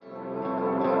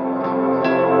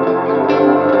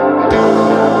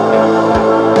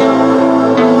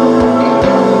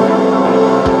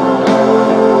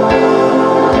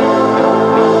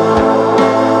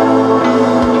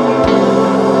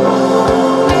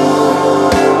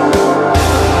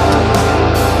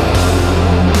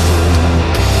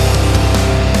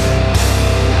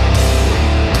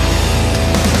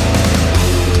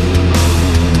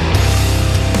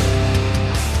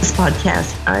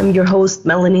Podcast. I'm your host,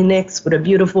 Melany Nyx, with a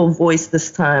beautiful voice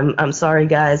this time. I'm sorry,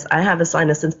 guys. I have a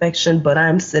sinus infection, but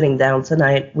I'm sitting down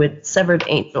tonight with Severed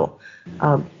Angel.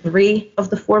 3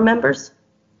 of the 4 members?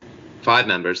 5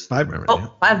 members. 5 members. Oh, yeah.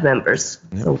 5 members.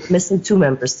 Yep. So missing 2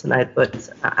 members tonight, but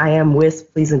I am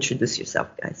with. Please introduce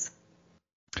yourself, guys.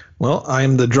 Well,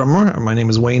 I'm the drummer. My name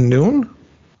is Wayne Noon.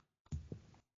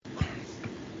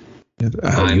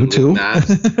 I'm you too.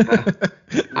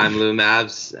 I'm Lou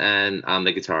Mavs, and I'm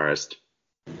the guitarist.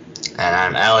 And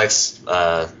I'm Alex,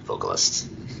 vocalist.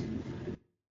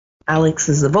 Alex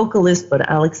is the vocalist, but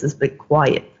Alex has been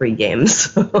quiet pre-game,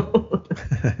 so...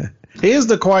 He is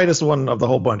the quietest one of the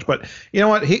whole bunch, but you know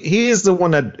what? He is the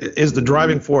one that is the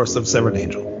driving force of Severed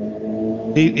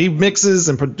Angel. He mixes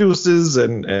and produces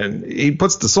and he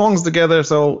puts the songs together,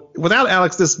 so without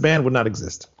Alex, this band would not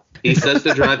exist. He's such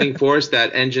the driving force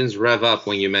that engines rev up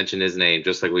when you mention his name,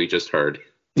 just like we just heard.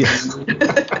 Yes.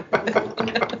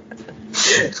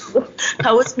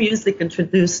 How was music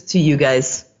introduced to you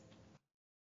guys?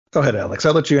 Go ahead, Alex.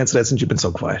 I'll let you answer that since you've been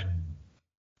so quiet.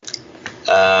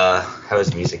 How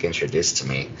was music introduced to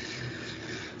me?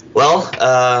 Well,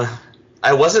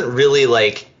 I wasn't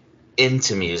really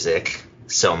into music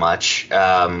so much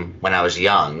when I was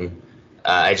young.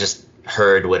 I just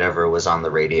heard whatever was on the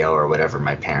radio or whatever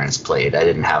my parents played. I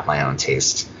didn't have my own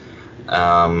taste.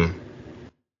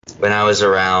 When I was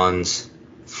around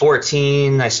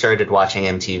 14, I started watching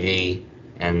MTV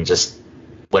and just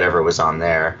whatever was on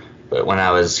there. But when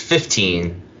I was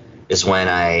 15 is when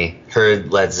I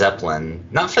heard Led Zeppelin,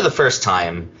 not for the first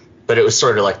time, but it was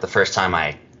sort of like the first time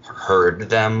I heard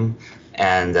them.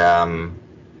 And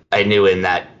I knew in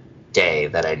that day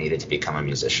that I needed to become a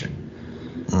musician.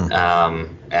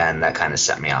 And that kind of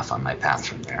set me off on my path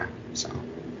from there. So,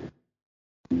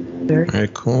 very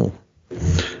cool.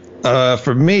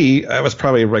 For me, I was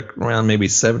probably around maybe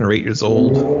 7 or 8 years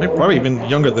old, probably even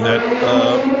younger than that.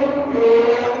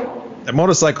 A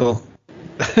motorcycle.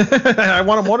 I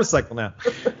want a motorcycle now.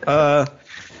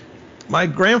 My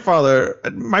grandfather,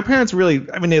 my parents really,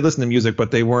 I mean, they listened to music,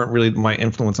 but they weren't really my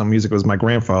influence on music. It was my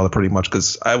grandfather pretty much,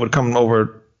 because I would come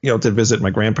over, to visit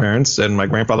my grandparents, and my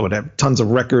grandfather would have tons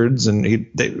of records, and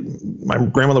my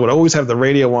grandmother would always have the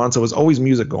radio on, so there was always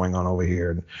music going on over here.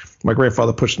 And my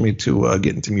grandfather pushed me to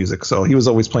get into music, so he was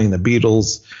always playing the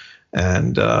Beatles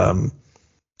and a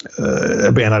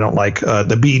band I don't like,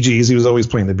 the Bee Gees. He was always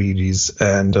playing the Bee Gees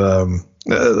and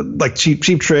like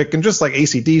Cheap Trick and just like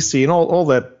AC/DC and all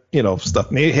that stuff.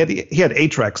 And he had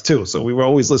 8-tracks too, so we were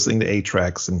always listening to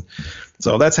 8-tracks, and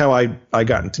so that's how I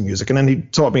got into music. And then he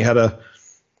taught me how to.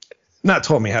 Not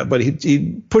taught me how, but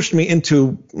he pushed me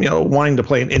into, wanting to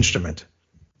play an instrument.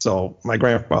 So my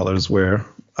grandfather is where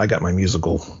I got my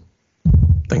musical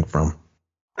thing from.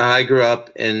 I grew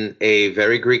up in a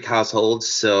very Greek household,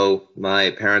 so my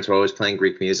parents were always playing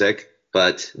Greek music.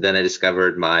 But then I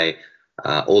discovered my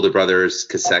older brother's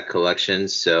cassette collection,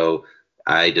 so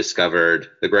I discovered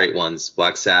the great ones: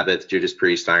 Black Sabbath, Judas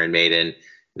Priest, Iron Maiden,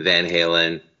 Van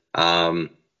Halen.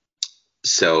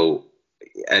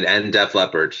 And Def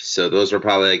Leppard. So those were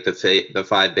probably like the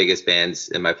 5 biggest bands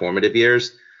in my formative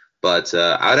years. But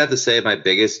I would have to say my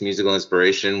biggest musical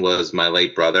inspiration was my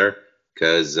late brother,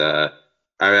 because I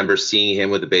remember seeing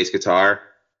him with a bass guitar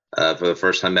for the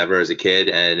first time ever as a kid,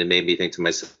 and it made me think to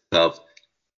myself,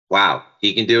 wow,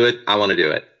 he can do it, I want to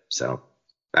do it. So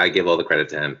I give all the credit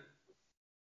to him.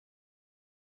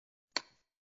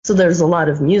 So there's a lot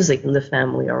of music in the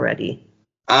family already.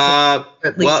 Well,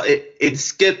 it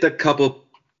skipped a couple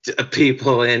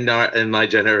people in my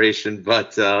generation,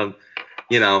 but I'm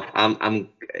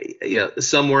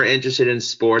some were interested in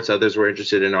sports, others were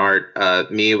interested in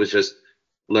art. Me, it was just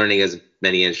learning as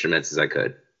many instruments as I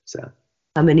could. So,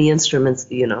 how many instruments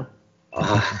do you know?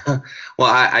 Well,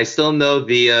 I still know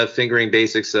the fingering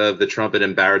basics of the trumpet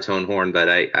and baritone horn, but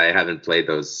I haven't played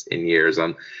those in years.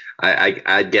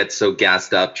 I'd get so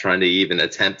gassed up trying to even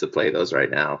attempt to play those right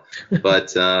now.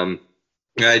 But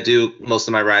I do most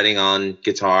of my writing on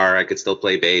guitar. I could still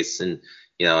play bass, and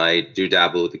I do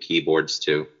dabble with the keyboards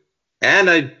too. And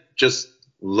I just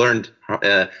learned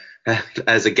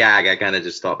as a gag. I kind of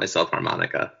just taught myself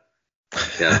harmonica.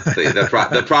 Yeah,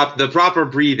 the proper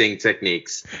breathing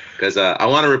techniques, because I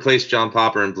want to replace John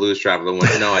Popper in Blues Traveler.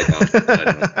 No, I don't.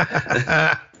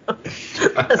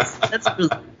 That's really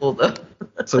cool, though.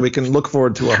 So we can look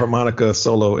forward to a harmonica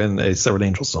solo in a Severed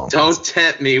Angel song. Don't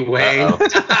tempt me, Wayne.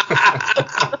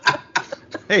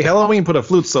 Hey, Halloween put a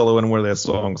flute solo in one of their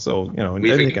songs, so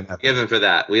anything can happen. Given for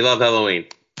that. We love Halloween.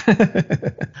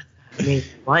 I mean,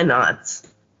 why not?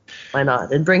 Why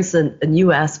not? It brings a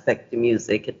new aspect to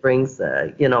music. It brings,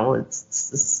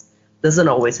 it's doesn't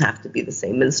always have to be the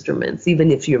same instruments.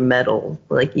 Even if you're metal,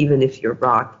 like even if you're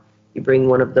rock, you bring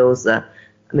one of those. I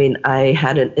mean, I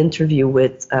had an interview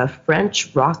with a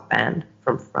French rock band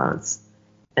from France,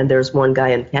 and there's one guy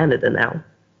in Canada now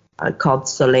called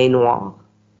Soleil Noir,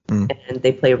 and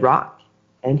they play rock,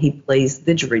 and he plays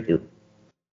didgeridoo.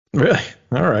 Really?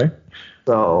 All right.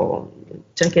 So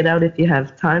check it out if you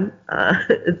have time.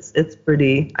 It's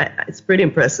pretty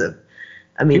impressive.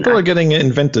 I mean, people are getting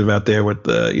inventive out there with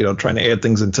trying to add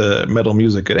things into metal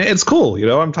music, and it's cool.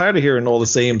 I'm tired of hearing all the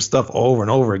same stuff over and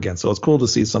over again. So it's cool to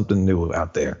see something new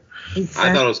out there.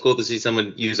 Exactly. I thought it was cool to see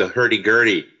someone use a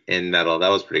hurdy-gurdy in metal. That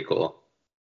was pretty cool.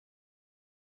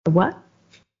 What?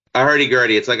 A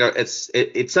hurdy-gurdy. It's like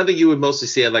it's something you would mostly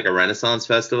see at like a Renaissance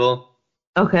festival.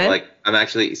 Okay. Like I'm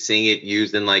actually seeing it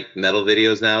used in like metal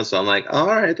videos now, so I'm like, all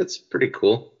right, that's pretty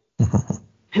cool.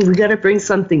 We gotta bring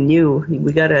something new.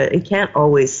 It can't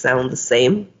always sound the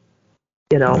same,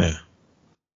 Yeah.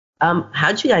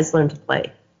 How'd you guys learn to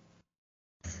play?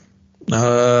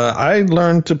 I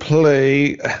learned to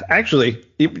play. Actually,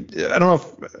 I don't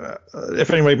know if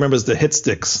anybody remembers the hit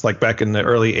sticks, like back in the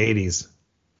early '80s.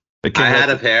 I had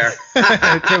a pair.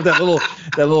 It came with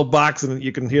that little box, and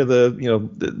you can hear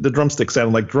the drumsticks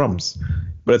sound like drums,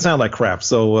 but it sounded like crap.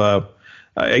 So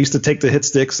I used to take the hit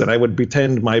sticks, and I would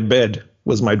pretend my bed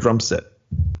was my drum set.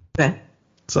 Okay.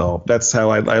 So that's how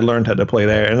I learned how to play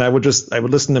there, and I would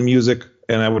listen to music,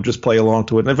 and I would just play along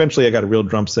to it. And eventually, I got a real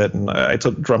drum set, and I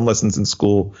took drum lessons in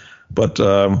school, but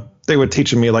they were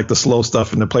teaching me like the slow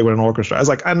stuff and to play with an orchestra. I was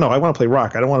like, I want to play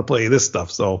rock. I don't want to play this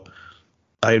stuff. So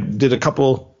I did a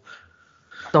couple.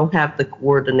 Don't have the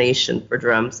coordination for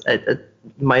drums.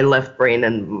 My left brain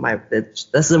and it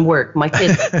doesn't work. My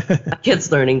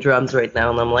kid's learning drums right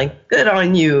now, and I'm like, good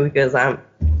on you, because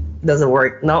doesn't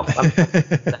work. No,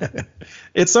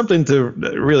 it's something to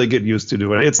really get used to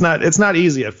doing. It's not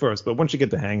easy at first, but once you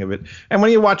get the hang of it, and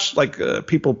when you watch like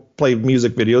people play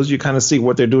music videos, you kind of see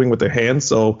what they're doing with their hands.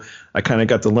 So I kind of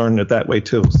got to learn it that way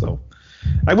too. So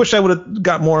I wish I would have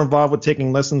got more involved with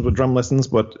taking lessons, with drum lessons,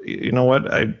 but you know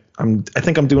what? I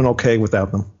think I'm doing okay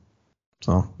without them.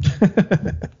 So,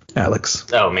 Alex.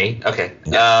 Oh, me? Okay.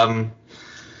 Yeah.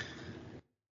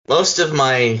 Most of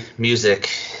my music,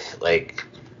 like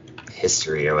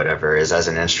history or whatever, is as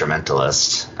an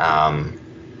instrumentalist.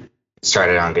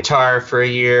 Started on guitar for a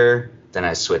year, then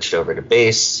I switched over to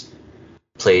bass.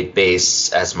 Played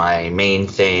bass as my main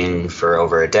thing for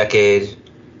over a decade.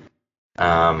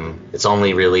 It's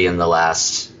only really in the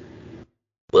last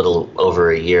little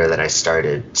over a year that I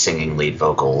started singing lead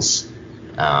vocals.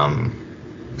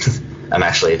 I'm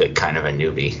actually kind of a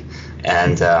newbie.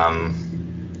 And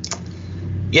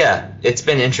yeah, it's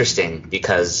been interesting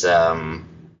because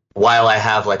while I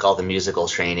have like all the musical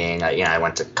training, I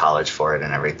went to college for it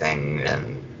and everything,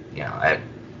 and I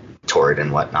toured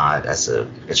and whatnot as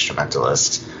an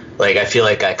instrumentalist. Like I feel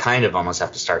like I kind of almost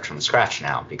have to start from scratch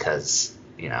now because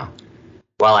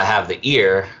while I have the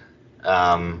ear,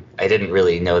 I didn't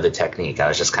really know the technique. I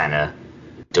was just kind of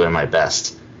doing my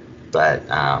best. But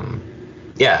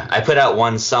yeah, I put out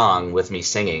one song with me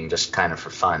singing just kind of for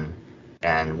fun,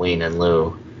 and Wayne and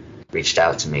Lou reached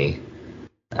out to me,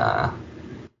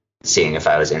 seeing if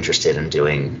I was interested in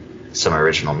doing some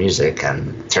original music,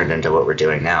 and turned into what we're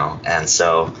doing now. And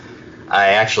so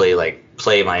I actually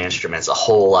play my instruments a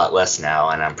whole lot less now,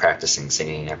 and I'm practicing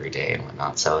singing every day and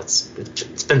whatnot. So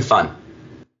it's been fun.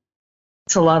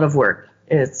 It's a lot of work.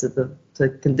 It's to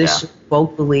condition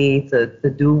vocally, to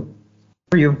do,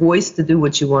 for your voice to do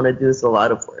what you want to do is a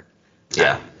lot of work.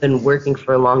 Yeah. I've been working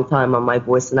for a long time on my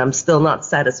voice, and I'm still not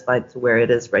satisfied to where it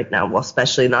is right now. Well,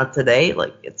 especially not today.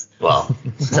 It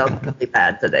sounds really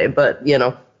bad today, but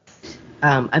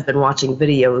I've been watching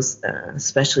videos,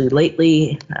 especially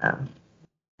lately.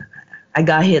 I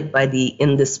got hit by the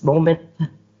In This Moment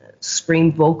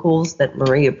scream vocals that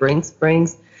Maria brings,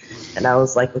 and I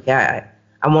was like, okay,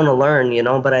 I want to learn,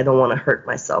 but I don't want to hurt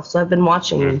myself. So I've been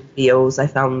watching videos. I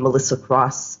found Melissa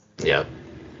Cross. Yeah.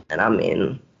 And I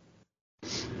mean,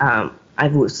 I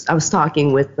was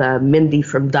talking with Mindy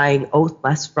from Dying Oath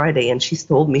last Friday, and she's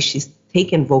told me she's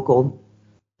taken vocal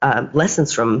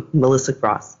lessons from Melissa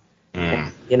Cross.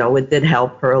 And, it did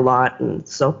help her a lot, and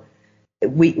so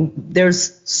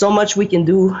there's so much we can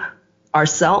do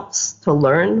ourselves to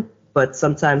learn, but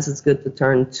sometimes it's good to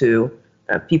turn to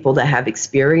people that have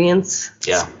experience,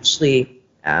 especially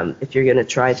if you're going to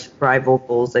try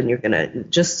vocals, and you're going to,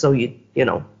 just so you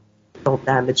don't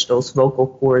damage those vocal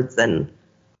cords. And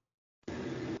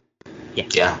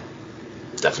yeah,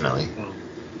 definitely.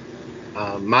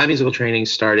 My musical training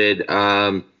started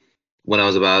when I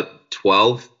was about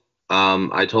 12.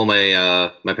 I told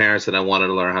my parents that I wanted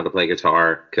to learn how to play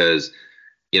guitar because,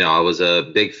 I was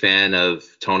a big fan of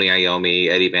Tony Iommi,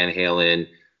 Eddie Van Halen,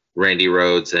 Randy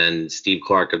Rhoads, and Steve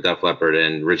Clark of Def Leppard,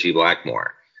 and Richie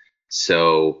Blackmore.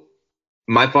 So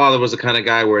my father was the kind of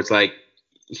guy where it's like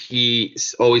he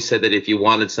always said that if you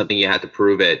wanted something, you had to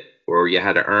prove it or you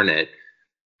had to earn it.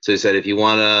 So he said, if you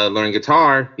want to learn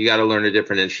guitar, you got to learn a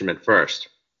different instrument first.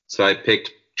 So I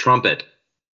picked trumpet.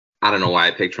 I don't know why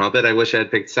I picked trumpet. I wish I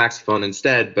had picked saxophone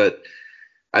instead, but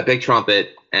I picked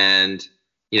trumpet and,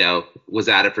 was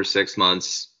at it for 6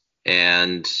 months.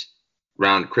 And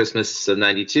around Christmas of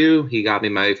 92, he got me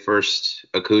my first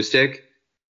acoustic.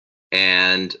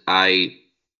 And I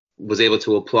was able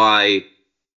to apply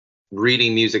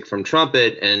reading music from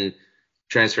trumpet and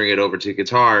transferring it over to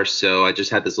guitar. So I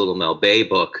just had this little Mel Bay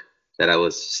book that I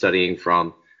was studying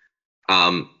from.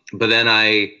 But then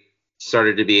I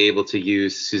started to be able to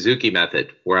use Suzuki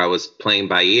method, where I was playing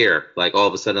by ear. Like all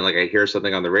of a sudden, like I hear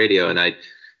something on the radio and I'd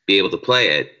be able to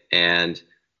play it. And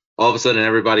all of a sudden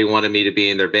everybody wanted me to be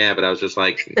in their band, but I was just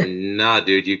like, nah,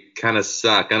 dude, you kind of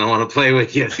suck. I don't want to play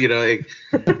with you.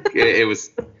 It was,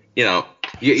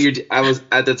 I was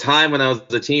at the time when I was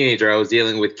a teenager, I was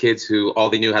dealing with kids who all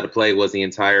they knew how to play was the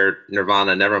entire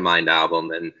Nirvana Nevermind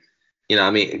album. And,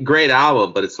 great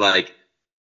album, but it's like,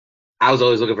 I was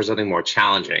always looking for something more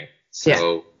challenging.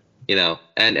 So,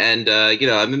 I've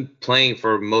been playing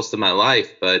for most of my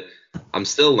life, but I'm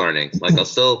still learning. Like I'll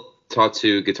still talk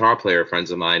to guitar player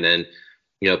friends of mine and,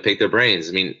 pick their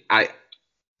brains.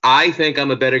 I think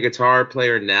I'm a better guitar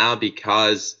player now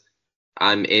because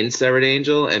I'm in Severed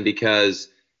Angel and because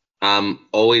I'm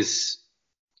always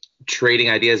trading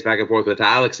ideas back and forth with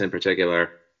Alex in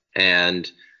particular. And,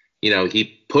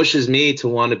 he pushes me to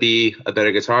want to be a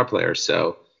better guitar player.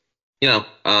 So,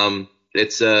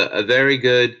 it's a very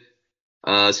good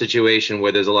situation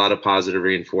where there's a lot of positive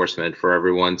reinforcement for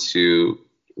everyone to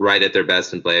write at their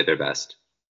best and play at their best.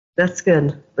 That's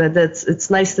good. It's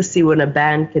nice to see when a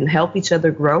band can help each other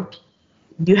grow.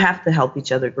 You have to help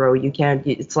each other grow. You can't.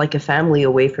 It's like a family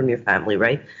away from your family,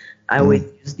 right? I always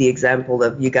use the example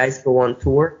of you guys go on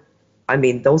tour.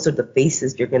 Those are the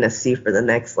faces you're going to see for the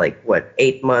next,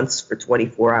 8 months for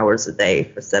 24 hours a day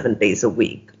for 7 days a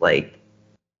week. Like,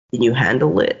 can you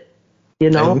handle it?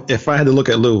 If I had to look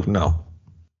at Lou, no.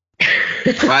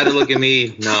 If I had to look at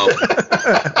me, no.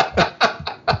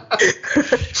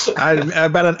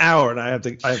 About an hour, and I have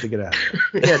to get out.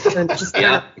 Just turn it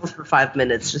off for 5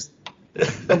 minutes. Just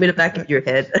tell me the back of your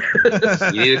head.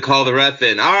 You need to call the ref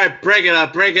in. All right, break it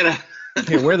up.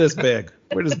 Here, wear this bag.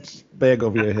 Wear this bag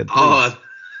over your head. Please.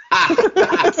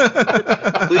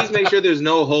 Please make sure there's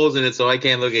no holes in it so I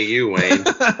can't look at you, Wayne.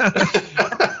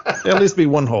 There'll at least be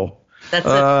one hole. That's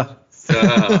it.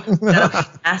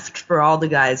 Masks for all the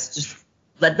guys. Just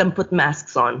let them put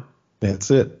masks on.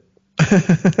 That's it.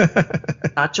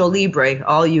 Nacho Libre,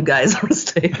 all you guys on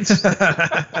stage.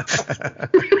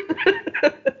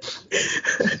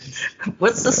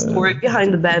 What's the story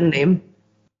behind the band name?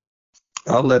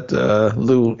 I'll let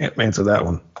Lou answer that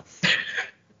one.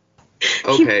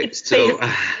 Okay, so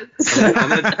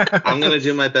I'm gonna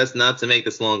do my best not to make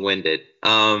this long-winded.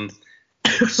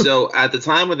 So at the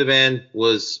time when the band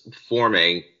was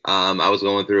forming, I was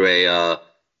going through a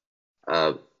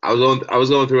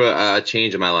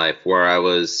change in my life where I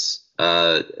was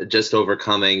just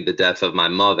overcoming the death of my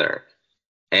mother.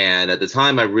 And at the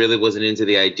time, I really wasn't into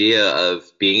the idea of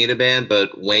being in a band,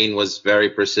 but Wayne was very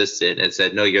persistent and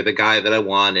said, no, you're the guy that I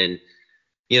want. And,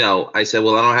 I said,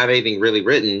 well, I don't have anything really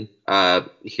written.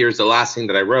 Here's the last thing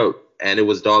that I wrote. And it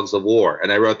was Dogs of War. And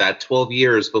I wrote that 12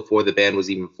 years before the band was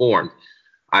even formed.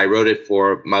 I wrote it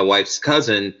for my wife's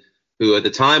cousin, who at the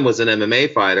time was an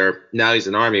MMA fighter. Now he's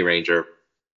an Army Ranger.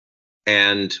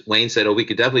 And Wayne said, oh, we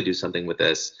could definitely do something with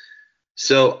this.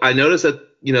 So I noticed that,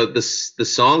 the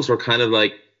songs were kind of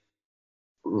like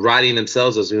writing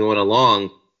themselves as we went along.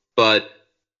 But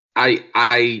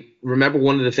I remember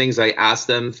one of the things I asked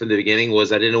them from the beginning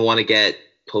was I didn't want to get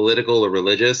political or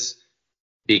religious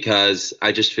because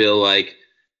I just feel like,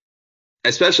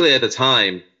 especially at the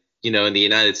time, in the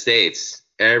United States,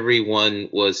 everyone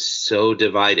was so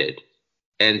divided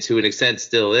and to an extent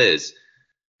still is.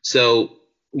 So,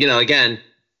 again,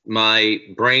 my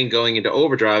brain going into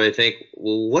overdrive, I think,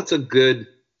 well, what's a good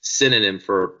synonym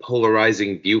for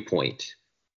polarizing viewpoint?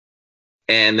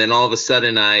 And then all of a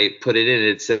sudden I put it in,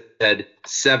 it said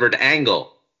severed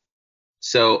angle.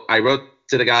 So I wrote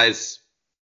to the guys,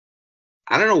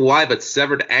 I don't know why, but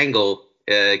severed angle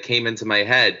came into my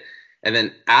head. And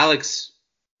then Alex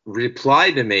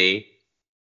replied to me,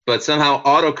 but somehow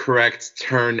autocorrect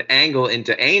turned angle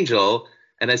into angel.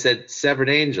 And I said severed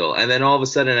angel. And then all of a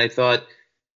sudden I thought,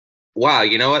 wow,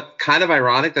 you know what? Kind of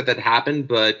ironic that happened,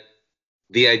 but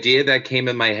the idea that came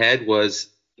in my head was,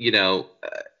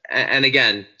 and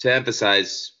again, to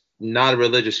emphasize, not a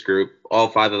religious group. All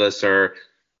five of us are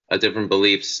different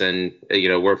beliefs, and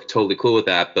we're totally cool with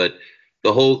that. But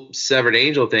the whole severed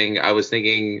angel thing, I was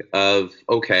thinking of,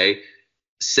 okay,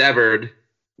 severed,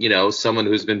 someone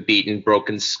who's been beaten,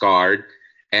 broken, scarred,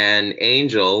 and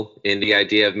angel, in the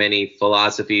idea of many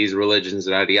philosophies, religions,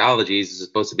 and ideologies, is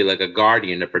supposed to be like a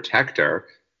guardian, a protector.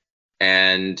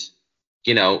 And,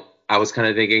 I was kind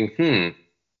of thinking,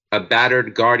 a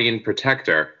battered guardian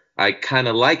protector. I kind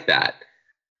of like that.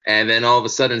 And then all of a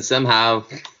sudden, somehow,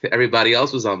 everybody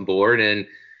else was on board, and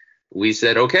we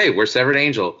said, okay, we're Severed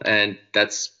Angel. And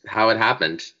that's how it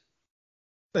happened.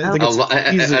 I think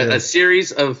it's a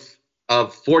series of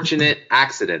fortunate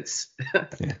accidents.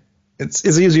 Yeah. It's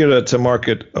easier to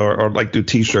market or like do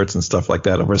T-shirts and stuff like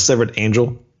that of a Severed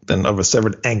Angel than of a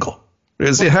Severed Angle.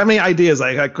 How many ideas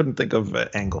I couldn't think of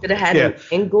angle. Could have had an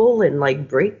angle and like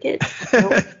break it.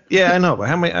 Yeah, I know, but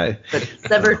how many? But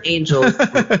Severed Angel.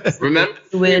 Remember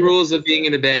the rules of being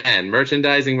in a band: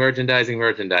 merchandising.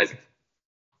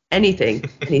 Anything.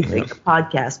 A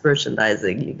podcast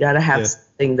merchandising. You gotta have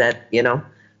something that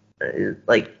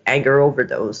like anger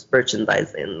overdose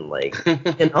merchandising, like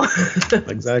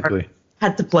Exactly.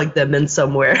 Had to plug them in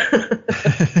somewhere.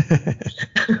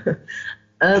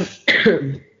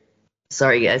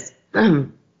 Sorry, guys.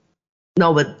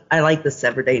 No, but I like the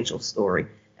Severed Angel story,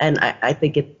 and I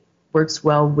think it works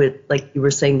well with, like you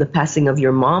were saying, the passing of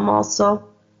your mom also.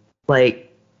 Like,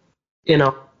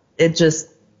 it just,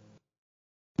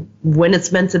 when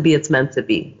it's meant to be, it's meant to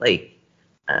be. Like,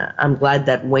 I'm glad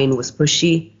that Wayne was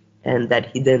pushy and that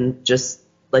he didn't just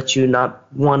let you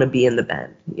not want to be in the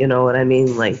band. You know what I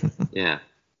mean? Like, yeah.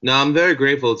 No, I'm very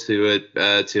grateful to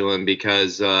him,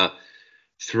 because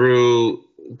through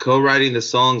co-writing the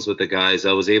songs with the guys,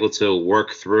 I was able to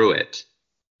work through it.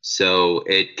 So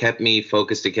it kept me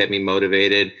focused, it kept me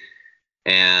motivated,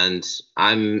 and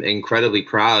I'm incredibly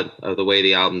proud of the way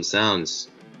the album sounds.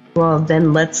 Well,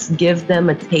 then let's give them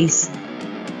a taste.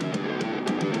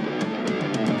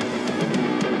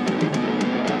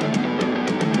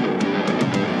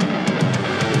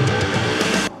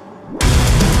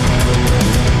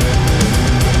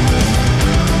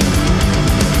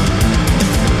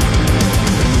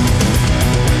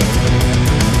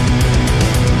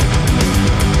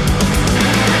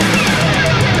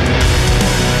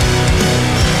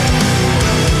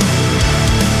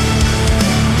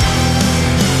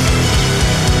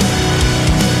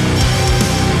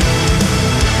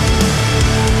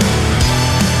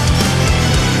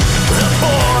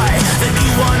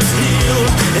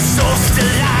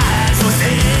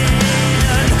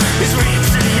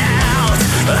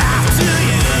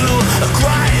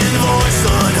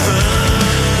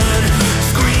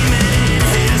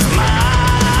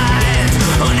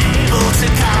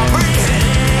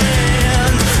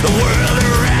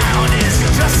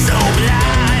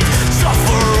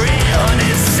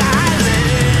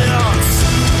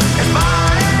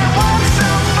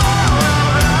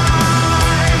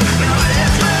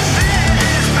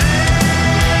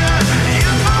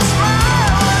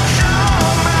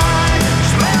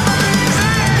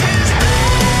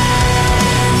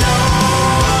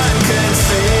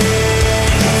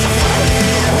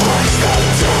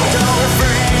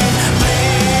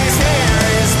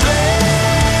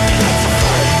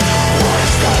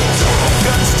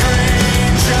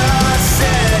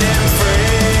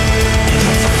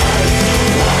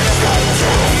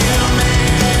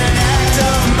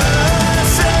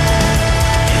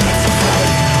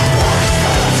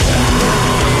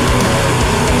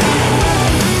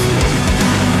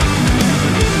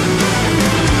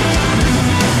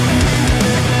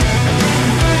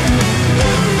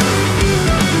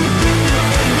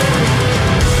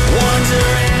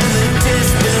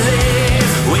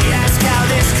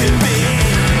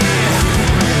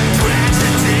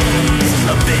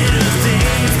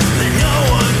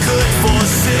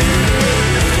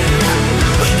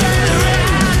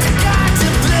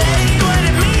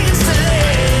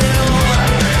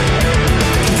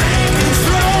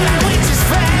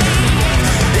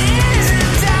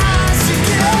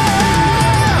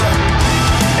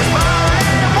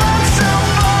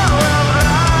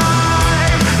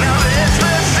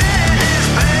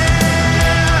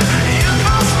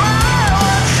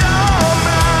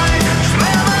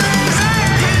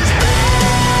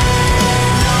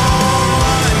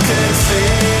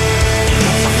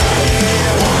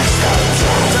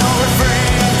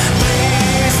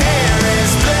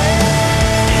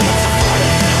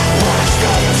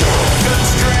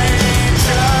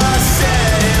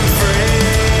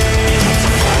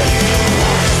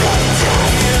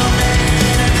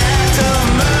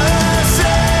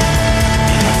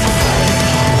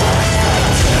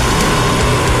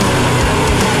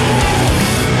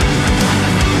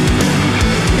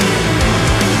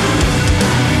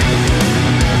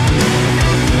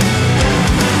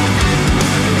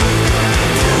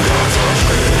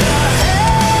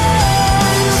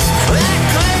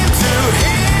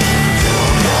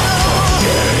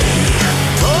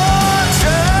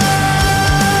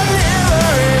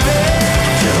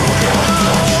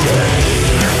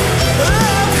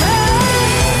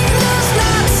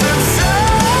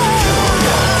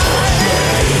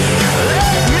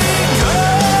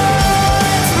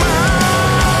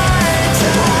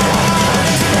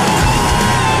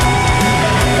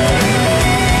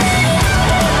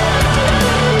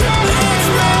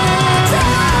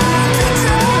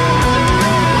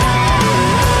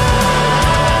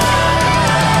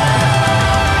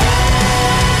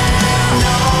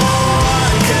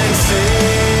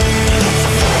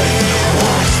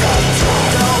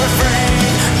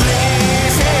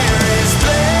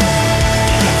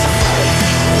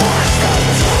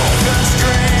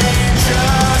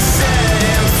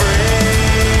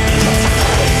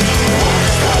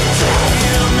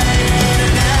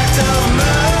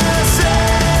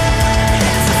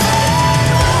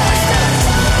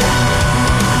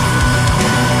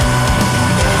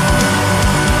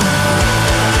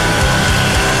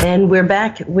 And we're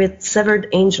back with Severed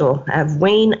Angel. I have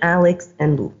Wayne, Alex,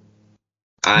 and Lou.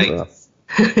 Hi.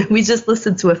 We just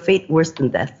listened to A Fate Worse Than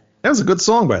Death. That was a good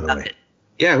song, by the way.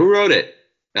 Yeah, who wrote it?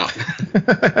 No.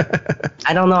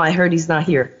 I don't know. I heard he's not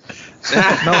here.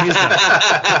 No, he's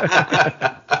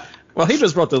not. Well, he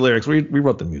just wrote the lyrics. We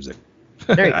wrote the music.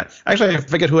 Actually, I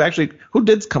forget who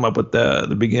did come up with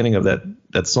the beginning of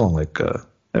that song. Like that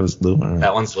was Lou.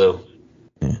 That one's Lou.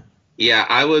 Yeah,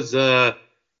 I was.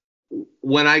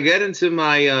 When I get into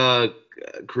my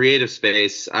creative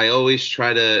space, I always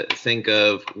try to think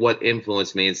of what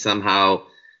influenced me and somehow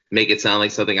make it sound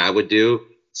like something I would do.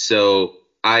 So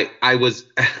I was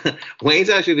Wayne's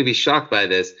actually going to be shocked by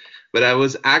this, but I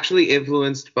was actually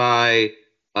influenced by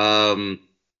the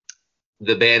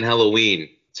band Halloween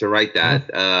to write that.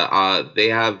 They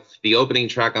have the opening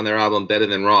track on their album Better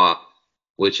Than Raw,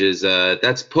 which is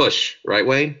that's Push, right,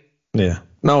 Wayne? Yeah.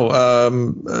 No,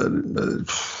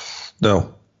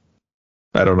 no.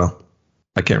 I don't know.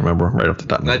 I can't remember right off the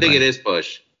top of my I think mind. it is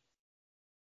Push.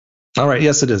 All right.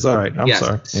 Yes, it is. All right. I'm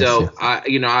sorry. So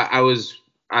yes.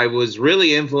 I was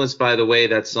really influenced by the way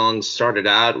that song started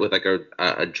out with like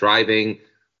a driving,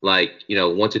 like,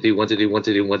 1 2 3 1 2 3 1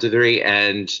 2 3 1 2 3,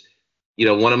 and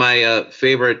one of my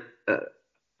favorite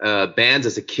bands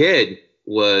as a kid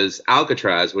was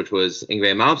Alcatraz, which was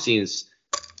Yngwie Malmsteen's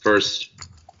first.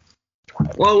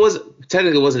 Well,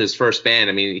 it wasn't his first band.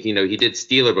 I mean, he did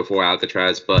Steeler before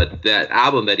Alcatraz, but that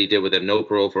album that he did with him, No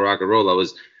Parole for Rock and Roll, I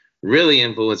was really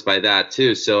influenced by that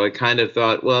too. So I kind of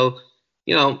thought, well,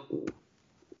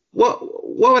 what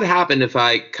would happen if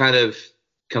I kind of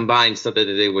combined something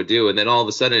that they would do, and then all of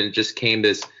a sudden it just came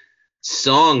this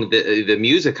song. The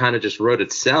music kind of just wrote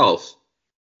itself,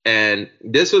 and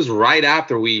this was right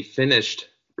after we finished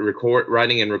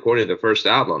writing and recording the first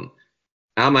album.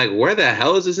 I'm like, where the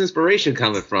hell is this inspiration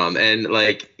coming from? And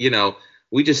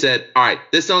we just said, all right,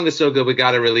 this song is so good, we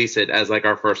got to release it as like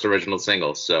our first original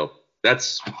single. So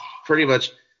that's pretty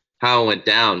much how it went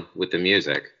down with the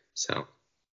music. So.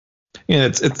 Yeah, I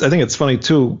think it's funny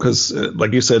too because,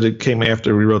 like you said, it came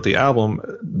after we wrote the album.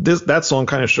 That song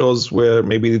kind of shows where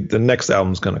maybe the next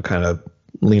album's going to kind of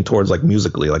lean towards like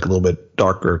musically, like a little bit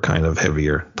darker, kind of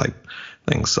heavier type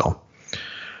thing. So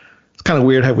it's kind of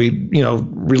weird how we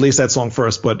released that song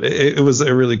first, but it was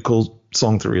a really cool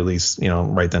song to release,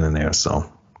 right then and there. So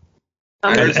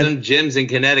I heard some gyms in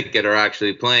Connecticut are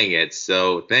actually playing it.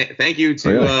 So thank you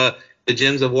to the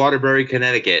gyms of Waterbury,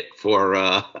 Connecticut, for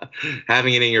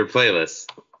having it in your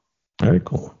playlist. Very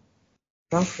cool.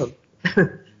 Awesome.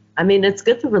 I mean, it's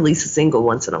good to release a single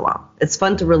once in a while. It's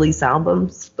fun to release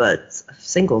albums, but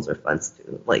singles are fun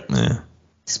too.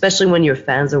 Especially when your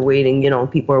fans are waiting,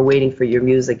 people are waiting for your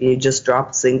music, and you just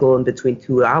drop a single in between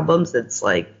two albums. It's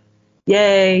like,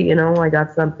 yay, I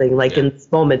got something. Like in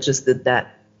this moment, just did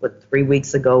that 3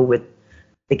 weeks ago with, I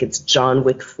think it's John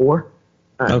Wick 4.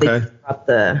 Okay. They dropped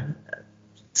the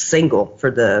single for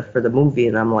the movie,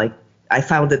 and I'm like, I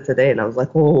found it today, and I was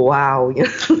like, oh wow,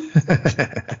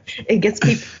 it gets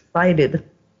people excited.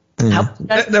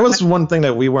 That was one thing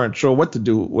that we weren't sure what to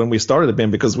do when we started the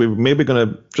band, because we were maybe going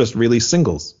to just release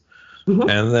singles. Mm-hmm.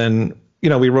 And then,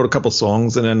 we wrote a couple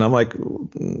songs, and then I'm like,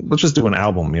 let's just do an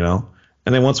album, And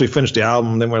then once we finished the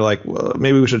album, then we're like, well,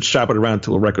 maybe we should shop it around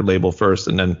to a record label first.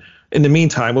 And then in the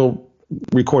meantime, we'll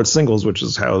record singles, which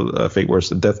is how Fate Worse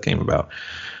Than Death came about.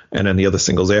 And then the other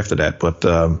singles after that. But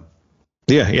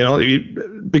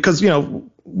because,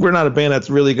 we're not a band that's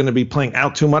really going to be playing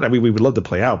out too much. I mean, we would love to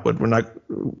play out, but we're not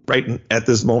right at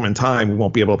this moment in time. We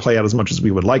won't be able to play out as much as we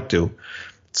would like to.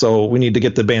 So we need to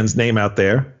get the band's name out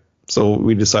there. So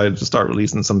we decided to start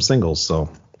releasing some singles. So,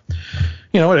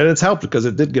 and it's helped because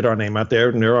it did get our name out there.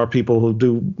 And there are people who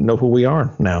do know who we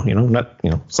are now,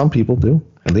 some people do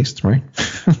at least, right?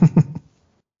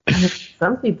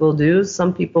 Some people do,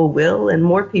 some people will, and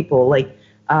more people. Like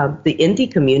the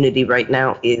indie community right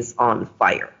now is on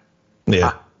fire.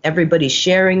 Yeah. Everybody's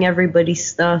sharing everybody's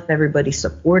stuff. Everybody's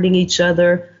supporting each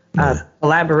other.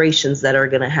 Collaborations that are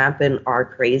going to happen are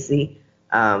crazy.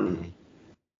 I'm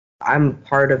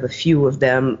part of a few of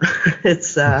them.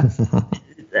 It's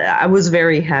I was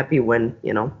very happy when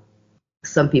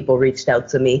some people reached out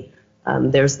to me.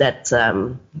 There's Vox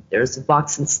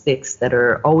and Sticks that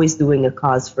are always doing a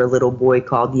cause for a little boy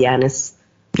called Yanis.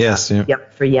 Yes. Yeah.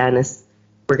 Yep, for Yanis.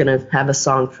 We're going to have a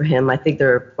song for him. I think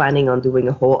they're planning on doing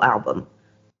a whole album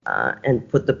and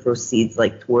put the proceeds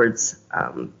towards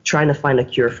trying to find a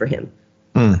cure for him.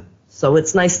 Mm. So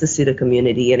it's nice to see the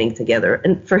community getting together.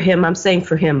 And for him, I'm saying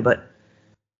for him, but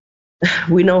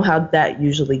we know how that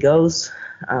usually goes.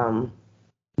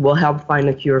 We'll help find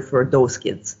a cure for those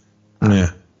kids.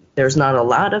 Yeah. There's not a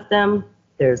lot of them.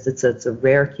 It's a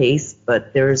rare case,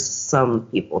 but there's some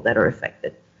people that are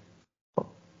affected.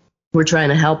 We're trying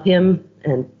to help him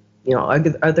and,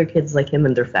 other kids like him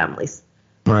and their families.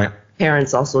 Right.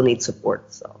 Parents also need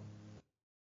support. So,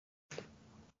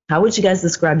 how would you guys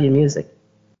describe your music?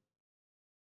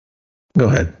 Go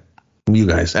ahead. You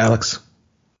guys, Alex.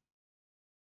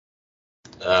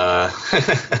 How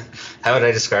would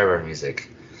I describe our music?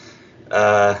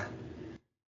 I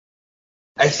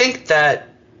think that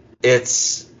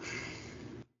it's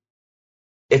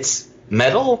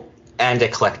metal and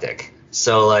eclectic.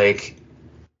 So like,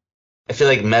 I feel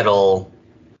like metal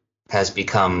has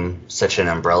become such an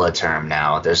umbrella term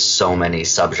now. There's so many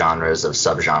subgenres of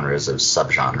subgenres of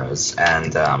subgenres,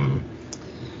 and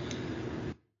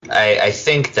I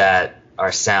think that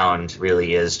our sound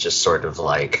really is just sort of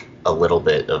like a little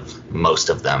bit of most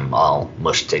of them all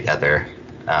mushed together.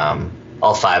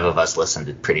 All five of us listen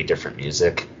to pretty different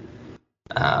music.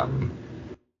 I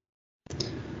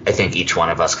think each one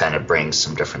of us kind of brings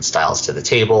some different styles to the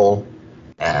table,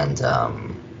 and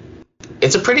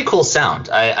it's a pretty cool sound.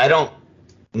 I don't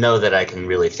know that I can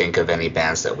really think of any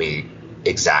bands that we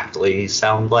exactly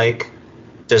sound like.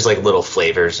 There's like little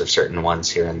flavors of certain ones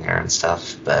here and there and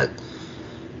stuff, but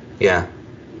yeah.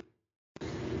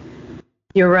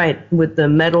 You're right, with the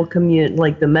metal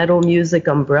like the metal music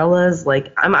umbrellas,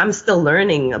 like I'm still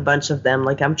learning a bunch of them.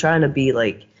 Like I'm trying to be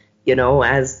like,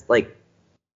 as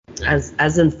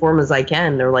informed as I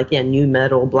can. They're like, yeah, new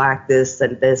metal, black this,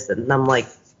 and I'm like,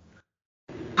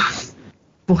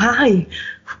 why?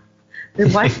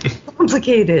 Why is it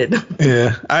complicated?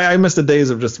 Yeah, I miss the days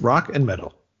of just rock and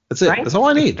metal. That's it. Right? That's all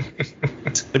I need.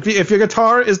 If your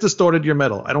guitar is distorted, you're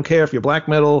metal. I don't care if you're black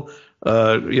metal,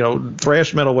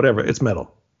 thrash metal, whatever. It's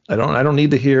metal. I don't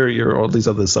need to hear all these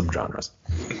other subgenres.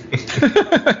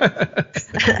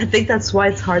 I think that's why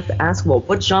it's hard to ask. Well,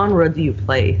 what genre do you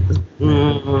play?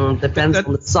 Depends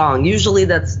on the song. Usually,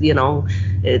 that's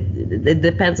it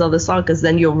depends on the song, because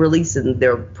then you'll release it and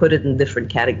they'll put it in different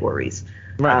categories.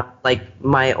 Right. Like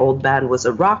my old band was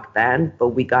a rock band, but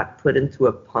we got put into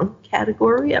a punk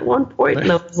category at one point, right.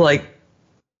 And I was like,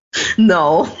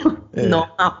 no, no,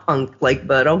 not punk. Like,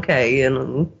 but okay,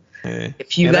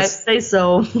 if you guys say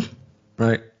so.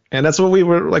 Right. And that's what we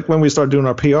were like when we started doing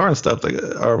our PR and stuff, like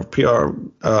our PR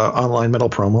online metal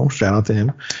promo. Shout out to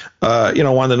him.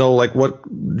 Wanted to know like what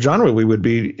genre we would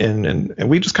be in, and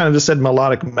we just kind of just said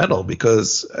melodic metal,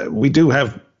 because we do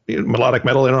have melodic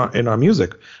metal in our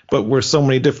music, but we're so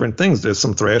many different things. There's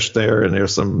some thrash there, and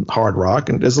there's some hard rock,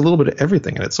 and there's a little bit of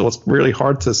everything in it. So it's really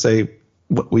hard to say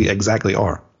what we exactly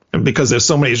are. And because there's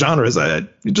so many genres,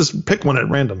 you just pick one at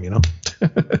random,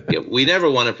 Yeah, we never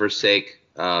want to forsake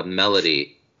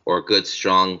melody or good,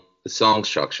 strong song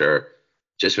structure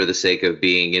just for the sake of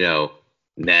being,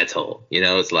 metal.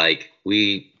 It's like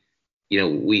we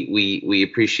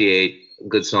appreciate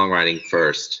good songwriting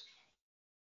first.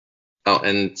 Oh,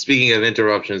 and speaking of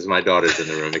interruptions, my daughter's in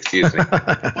the room. Excuse me.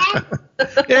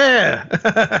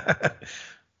 Yeah.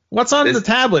 What's on the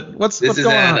tablet? What's going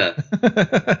Anna.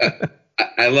 on?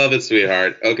 I love it,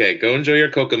 sweetheart. Okay, go enjoy your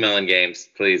Cocomelon games,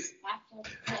 please.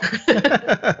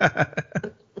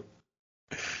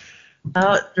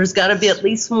 There's got to be at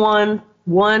least one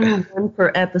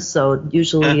per episode,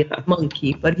 usually a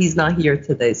monkey, but he's not here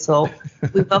today, so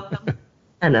we welcome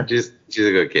Anna. She's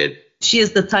a good kid. She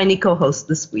is the tiny co-host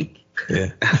this week.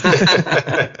 Yeah.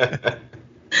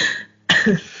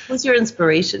 What's your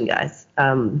inspiration, guys?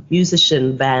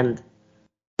 Musician, band,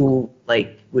 who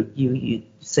would you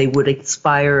say would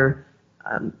inspire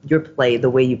the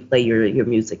way you play your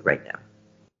music right now?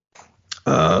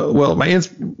 Well,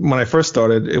 when I first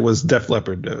started, it was Def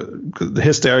Leppard. The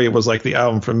Hysteria was like the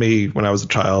album for me when I was a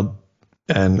child,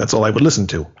 and that's all I would listen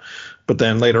to. But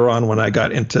then later on, when I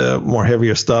got into more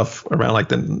heavier stuff around like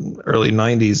the early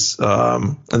 90s,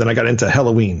 and then I got into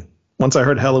Halloween. Once I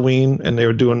heard Halloween and they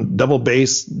were doing double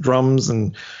bass drums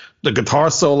and the guitar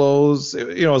solos,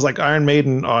 it was like Iron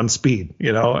Maiden on speed,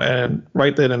 and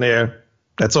right then and there,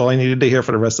 that's all I needed to hear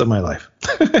for the rest of my life.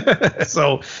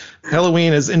 So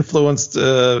Halloween has influenced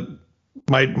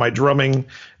my drumming,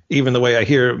 even the way I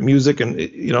hear music,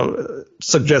 and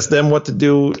suggest them what to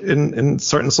do in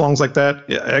certain songs like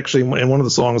that. Actually, in one of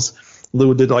the songs,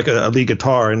 Lou did like a lead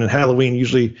guitar, and Halloween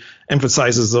usually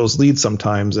emphasizes those leads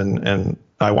sometimes, and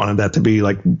I wanted that to be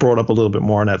like brought up a little bit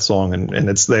more in that song, and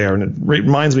it's there, and it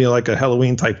reminds me of like a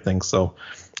Halloween type thing. So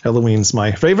Halloween's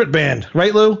my favorite band,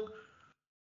 right, Lou?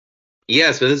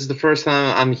 Yes, but this is the first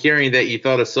time I'm hearing that you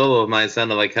thought a solo of mine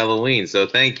sounded like Halloween, so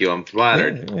thank you. I'm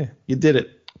flattered. Yeah, you did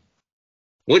it.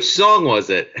 Which song was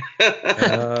it?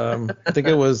 I think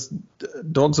it was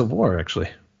Dogs of War, actually.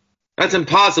 That's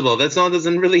impossible. That song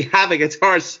doesn't really have a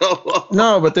guitar solo.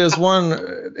 No, but there's one.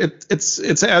 It's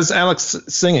as Alex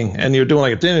singing, and you're doing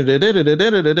like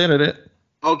a.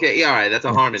 Okay, yeah, all right. That's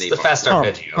a harmony. It's the fast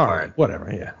arpeggio part.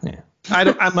 Whatever. Yeah.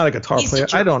 I'm not a guitar player.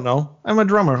 I don't know. I'm a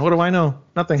drummer. What do I know?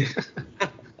 Nothing.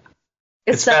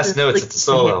 It's fast notes. It's a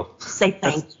solo. Say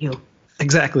thank you.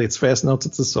 Exactly. It's fast notes.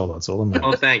 It's a solo. It's all that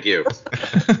matters. Oh, thank you.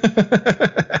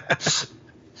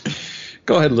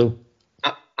 Go ahead, Lou.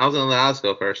 I was going to let Alex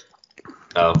go first.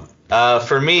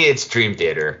 For me, it's Dream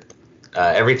Theater.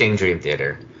 Everything Dream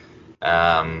Theater.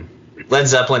 Led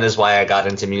Zeppelin is why I got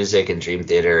into music, and Dream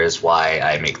Theater is why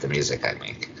I make the music I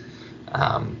make.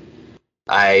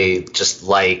 I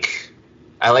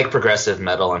like progressive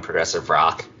metal and progressive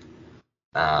rock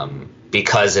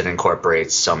because it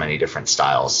incorporates so many different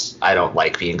styles. I don't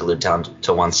like being glued down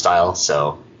to one style,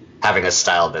 so having a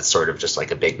style that's sort of just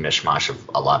like a big mishmash of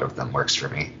a lot of them works for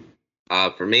me.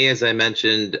 For me, as I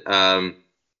mentioned,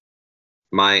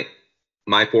 my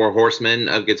four horsemen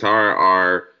of guitar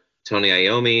are Tony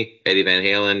Iommi, Eddie Van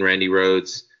Halen, Randy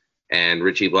Rhoads, and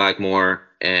Ritchie Blackmore.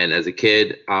 And as a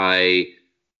kid, I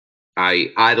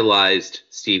idolized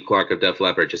Steve Clark of Def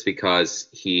Leppard just because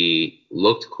he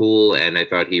looked cool, and I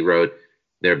thought he wrote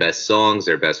their best songs,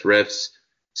 their best riffs.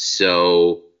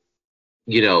 So,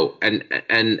 and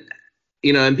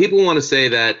people want to say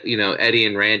that, Eddie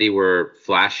and Randy were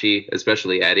flashy,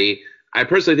 especially Eddie. I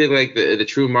personally think like the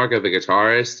true mark of a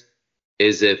guitarist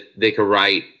is if they could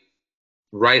write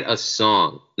a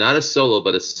song, not a solo,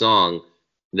 but a song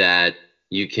that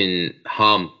you can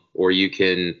hum, or you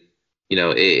can,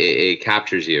 it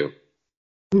captures you.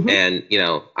 Mm-hmm. And,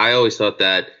 I always thought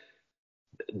that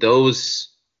those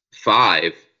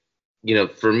five,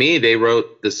 for me, they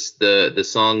wrote the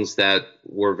songs that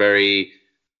were very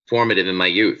formative in my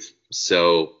youth.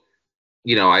 So,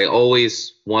 I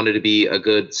always wanted to be a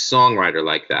good songwriter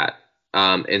like that.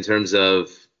 In terms of,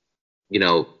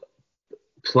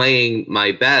 playing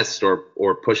my best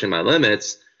or pushing my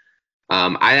limits,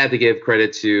 I have to give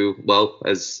credit to, well,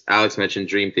 as Alex mentioned,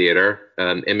 Dream Theater.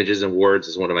 Images and Words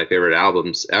is one of my favorite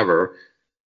albums ever.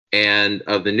 And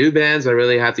of the new bands, I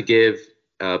really have to give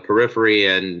Periphery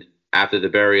and After the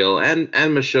Burial and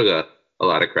Meshuggah a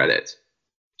lot of credit,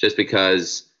 just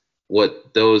because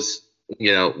what those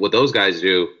guys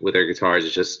do with their guitars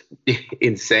is just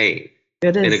insane.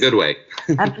 It is. In a good way.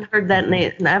 I haven't heard that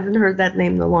name. I haven't heard that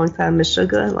name in a long time,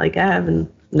 Meshuggah. Like I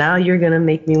haven't. Now you're gonna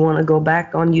make me want to go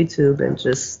back on YouTube and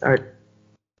just start.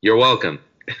 You're welcome.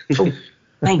 Oh,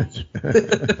 thank you.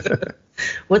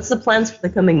 What's the plans for the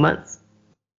coming months?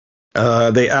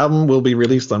 The album will be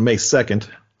released on May 2nd,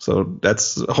 so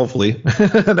that's hopefully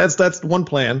that's one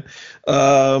plan.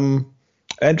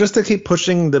 And just to keep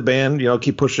pushing the band,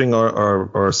 keep pushing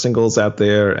our singles out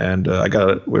there. And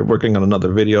we're working on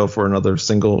another video for another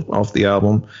single off the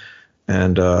album.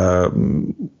 And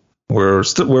we're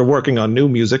working on new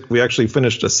music. We actually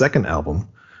finished a second album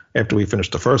after we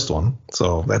finished the first one.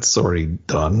 So that's already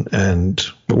done. And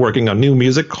we're working on new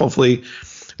music. Hopefully,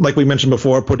 like we mentioned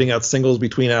before, putting out singles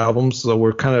between albums. So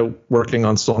we're kind of working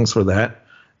on songs for that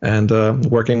and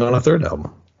working on a third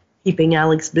album. Keeping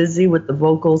Alex busy with the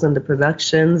vocals and the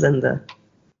productions and the...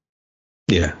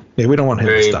 Yeah, we don't want him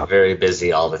to stop. Very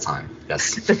busy all the time,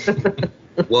 yes.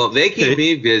 Well, they keep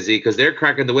me busy because they're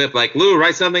cracking the whip like, Lou,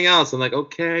 write something else. I'm like,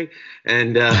 okay.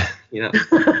 And,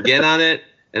 get on it.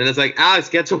 And then it's like, Alex,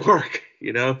 get to work,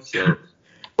 so...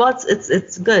 Well,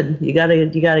 it's good. You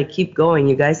gotta keep going.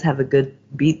 You guys have a good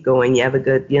beat going. You have a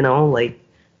good,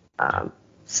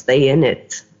 stay in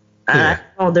it. Yeah.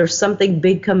 There's something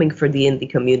big coming for the indie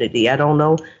community. I don't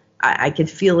know. I could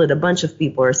feel it. A bunch of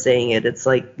people are saying it. It's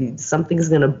like something's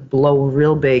going to blow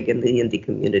real big in the indie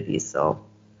community. So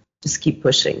just keep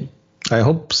pushing. I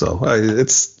hope so.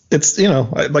 It's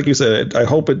like you said, I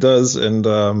hope it does. And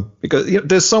because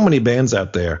there's so many bands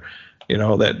out there,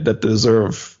 that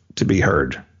deserve to be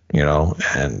heard,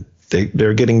 and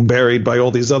they're getting buried by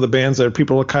all these other bands that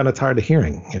people are kind of tired of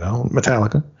hearing,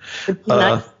 Metallica. It'd be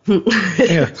nice.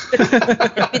 Yeah.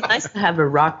 It'd be nice to have a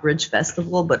Rock Ridge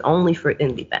Festival, but only for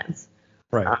indie bands.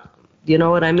 Right. You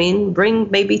know what I mean? Bring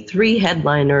maybe 3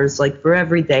 headliners, like for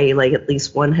every day, like at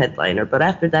least 1 headliner. But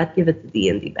after that, give it to the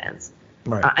indie bands.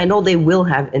 Right. I know they will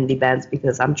have indie bands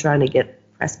because I'm trying to get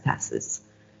press passes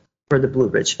for the Blue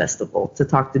Ridge Festival to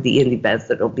talk to the indie bands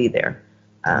that'll be there.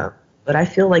 But I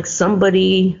feel like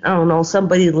somebody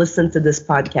listen to this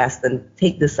podcast and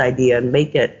take this idea and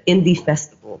make it indie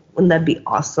festival. Wouldn't that be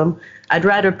awesome? I'd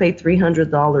rather pay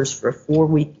 $300 for a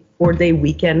 4-day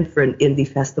weekend for an indie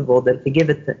festival than to give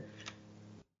it to,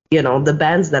 the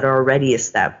bands that are already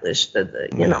established.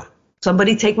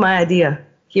 Somebody take my idea.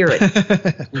 hear it.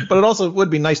 But it also would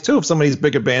be nice too if some of these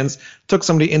bigger bands took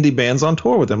some of the indie bands on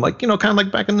tour with them, like, kind of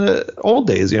like back in the old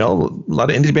days. A lot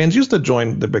of indie bands used to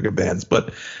join the bigger bands,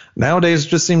 but nowadays it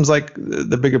just seems like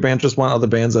the bigger bands just want other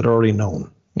bands that are already known.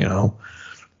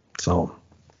 So.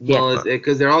 Yeah. Well,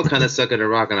 because they're all kind of stuck in a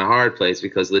rock and a hard place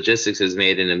because logistics has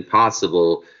made it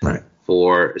impossible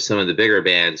for some of the bigger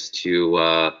bands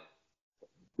to,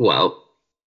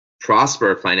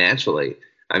 prosper financially.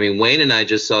 I mean, Wayne and I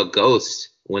just saw Ghost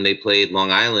when they played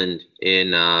Long Island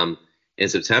in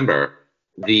September.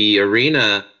 The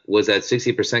arena was at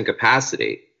 60%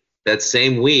 capacity. That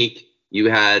same week, you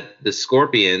had the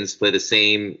Scorpions play the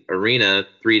same arena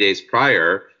 3 days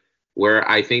prior, where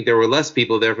I think there were less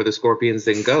people there for the Scorpions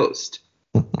than Ghost.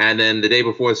 And then the day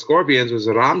before the Scorpions was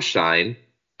Rammstein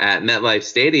at MetLife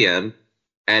Stadium.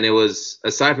 And it was,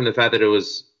 aside from the fact that it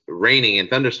was raining and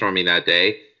thunderstorming that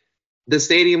day, the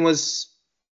stadium was,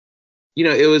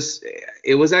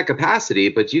 it was at capacity,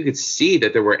 but you could see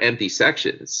that there were empty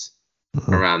sections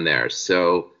around there.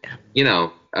 So,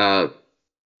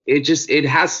 it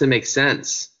has to make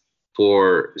sense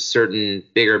for certain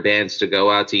bigger bands to go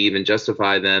out to even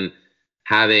justify them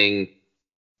having,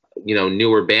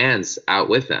 newer bands out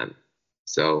with them.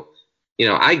 So,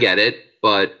 I get it,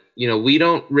 but, we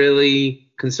don't really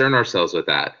concern ourselves with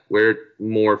that. We're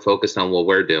more focused on what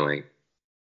we're doing.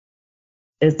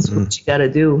 It's what you got to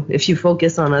do. If you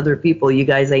focus on other people, you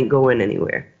guys ain't going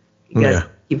anywhere. You guys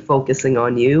keep focusing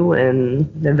on you,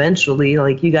 and eventually,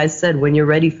 like you guys said, when you're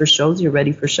ready for shows, you're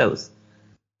ready for shows.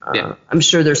 I'm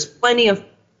sure there's plenty of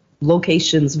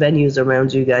locations, venues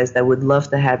around you guys that would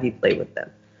love to have you play with them.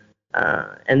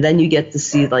 And then you get to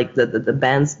see like the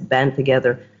bands band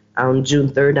together. On June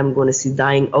 3rd, I'm going to see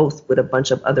Dying Oath with a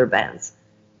bunch of other bands.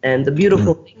 And the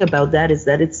beautiful thing about that is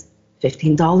that it's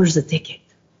 $15 a ticket.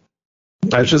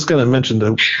 I was just going to mention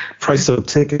the price of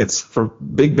tickets for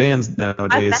big bands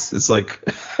nowadays. It's like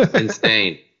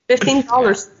insane. $15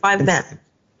 for 5 bands.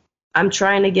 I'm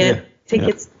trying to get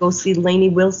tickets to go see Lainey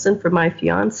Wilson for my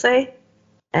fiance,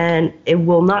 and it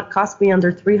will not cost me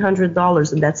under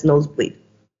 $300, and that's nosebleed.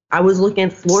 I was looking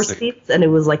at floor seats, and it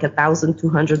was like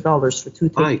 $1,200 for 2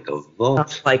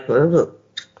 tickets. Like,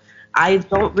 I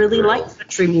don't really like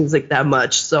country music that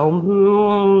much, so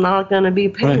I'm not going to be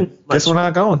paying much. Guess we're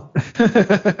not going.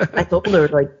 I told her,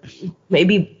 like,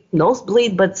 maybe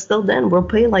nosebleed, but still then we'll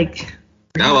pay like...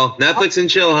 Oh, well, Netflix and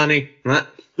chill, honey. What?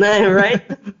 Right?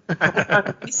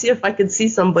 Let me see if I could see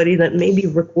somebody that maybe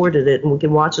recorded it and we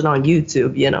can watch it on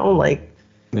YouTube, like...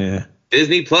 Yeah.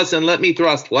 Disney Plus and let me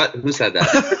thrust. What? Who said that?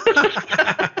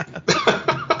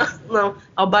 No,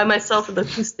 I'll buy myself an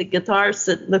acoustic guitar,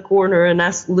 sit in the corner, and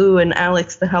ask Lou and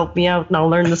Alex to help me out, and I'll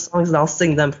learn the songs and I'll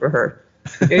sing them for her.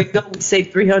 Here you go. We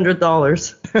saved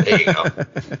 $300. There you go.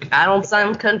 I don't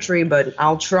sound country, but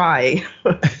I'll try.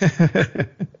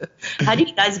 How do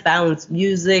you guys balance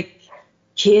music,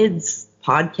 kids,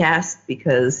 podcast?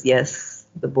 Because, yes,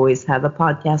 the boys have a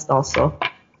podcast also.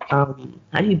 How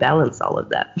do you balance all of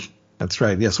that? That's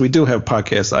right. Yes, we do have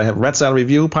podcasts. I have Rat's Out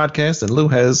Review podcast, and Lou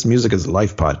has Music is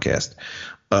Life podcast.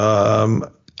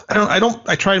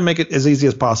 I try to make it as easy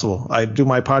as possible. I do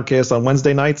my podcast on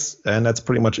Wednesday nights, and that's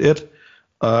pretty much it.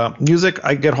 Music,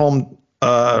 I get home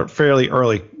fairly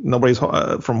early. Nobody's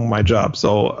from my job,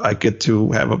 so I get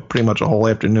to have pretty much a whole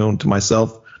afternoon to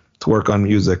myself to work on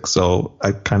music. So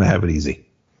I kind of have it easy.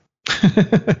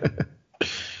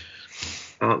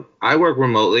 I work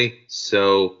remotely,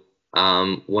 so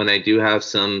when I do have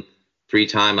some free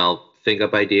time, I'll think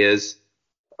up ideas.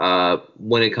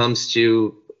 When it comes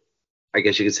to, I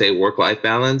guess you could say, work-life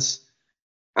balance,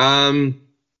 if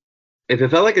it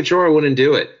felt like a chore, I wouldn't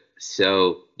do it.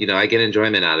 So, I get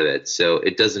enjoyment out of it. So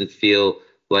it doesn't feel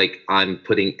like I'm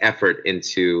putting effort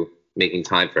into making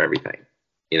time for everything.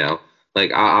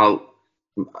 Like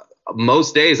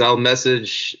most days I'll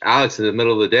message Alex in the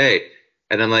middle of the day.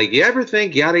 And I'm like, you ever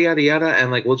think yada, yada, yada?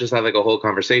 And like, we'll just have like a whole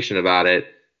conversation about it.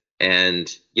 And,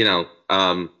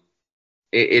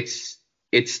 it's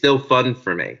still fun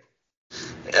for me.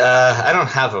 I don't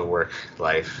have a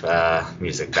work-life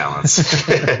music balance.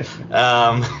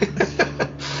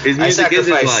 His music is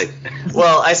his life.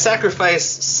 Well, I sacrifice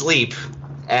sleep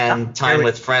and time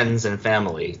with friends and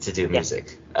family to do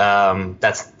music.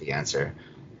 That's the answer.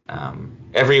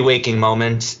 Every waking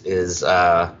moment is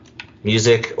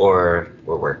music or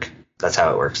work. That's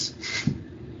how it works.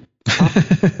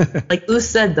 Like Lou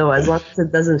said, though, as long as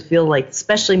it doesn't feel like,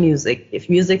 especially music, if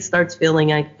music starts feeling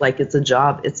like it's a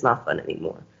job, it's not fun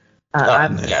anymore.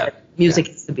 Music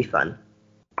has to be fun.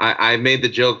 I made the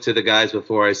joke to the guys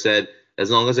before. I said, as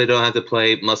long as I don't have to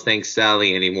play Mustang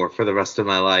Sally anymore for the rest of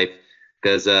my life,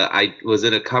 because I was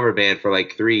in a cover band for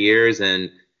like 3 years,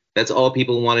 and That's all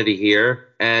people wanted to hear.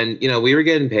 And, we were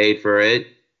getting paid for it.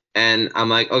 And I'm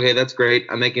like, okay, that's great.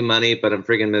 I'm making money, but I'm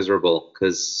freaking miserable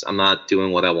because I'm not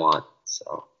doing what I want.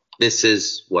 So this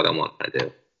is what I want to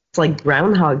do. It's like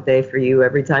Groundhog Day for you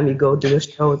every time you go do a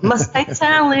show. Mustang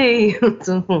Sally.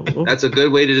 That's a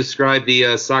good way to describe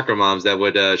the soccer moms that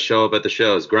would show up at the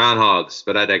shows. Groundhogs,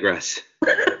 but I digress.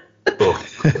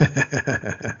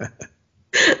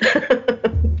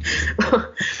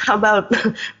 How about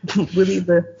we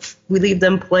leave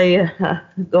them play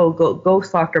go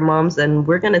soccer moms, and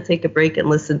we're gonna take a break and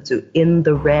listen to In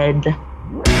the Red.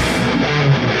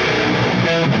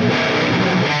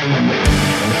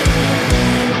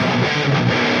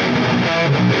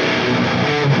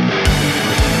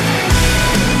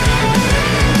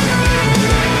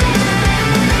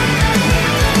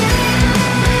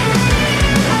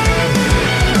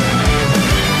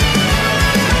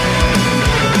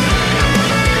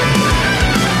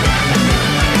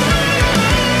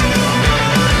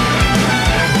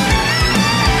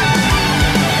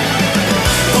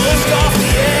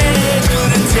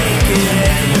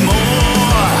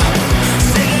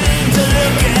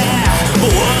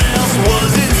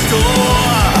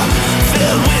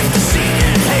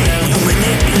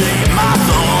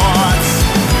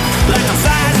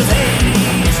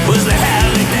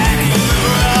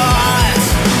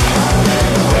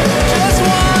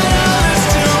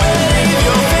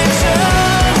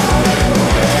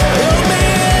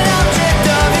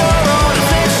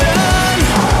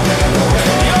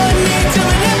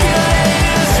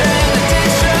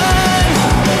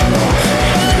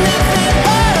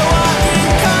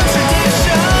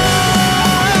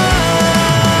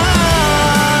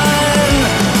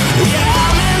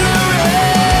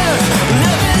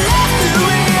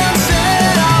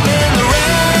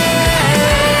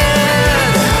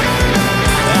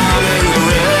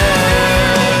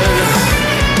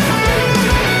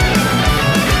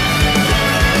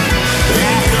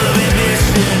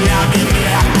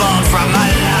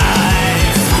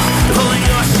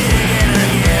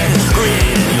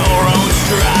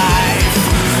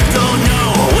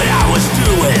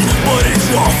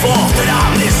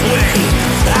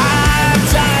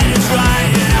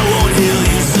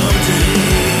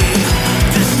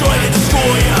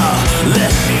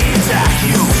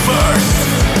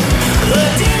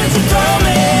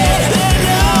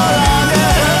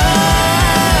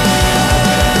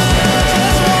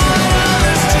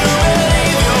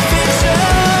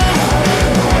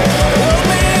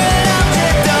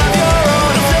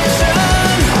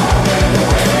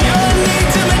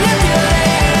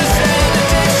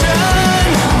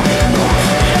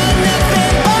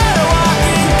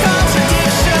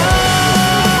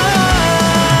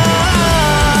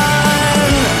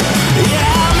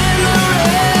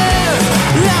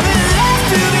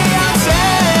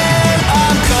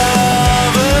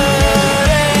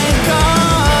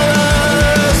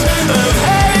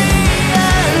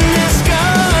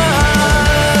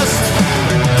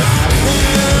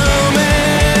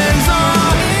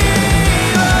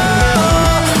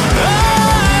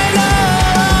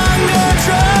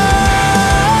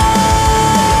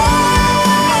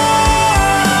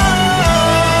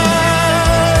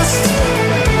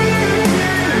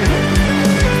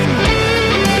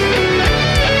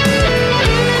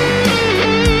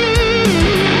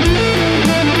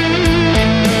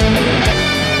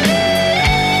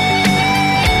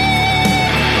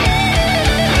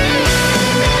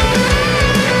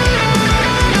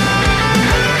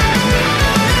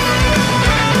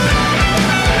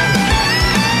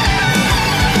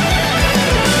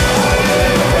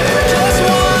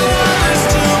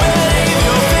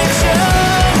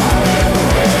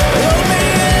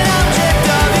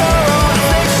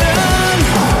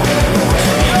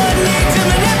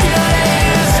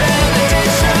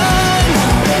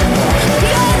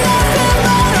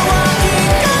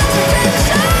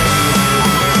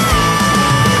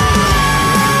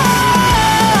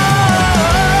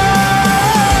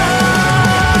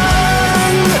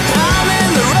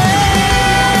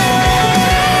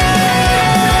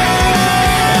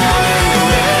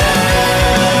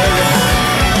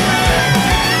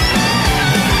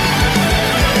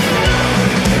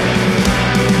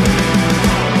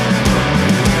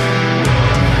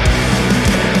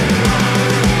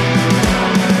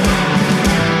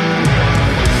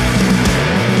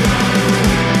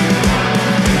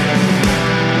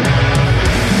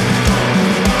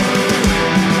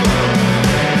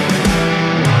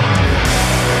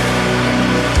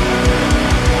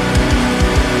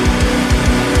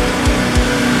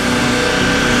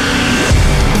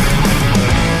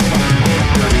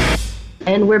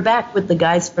 And we're back with the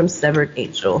guys from Severed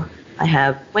Angel. I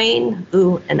have Wayne,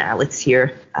 Lou, and Alex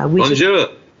here. Bonjour.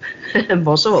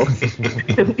 Bonjour.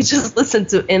 We just listened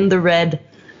to In the Red.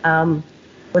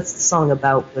 What's the song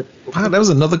about? Wow, that was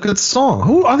another good song.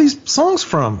 Who are these songs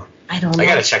from? I don't know. I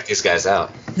gotta check these guys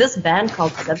out. This band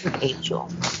called Severed Angel.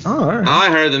 Oh, all right. I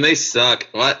heard them. They suck.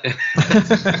 What?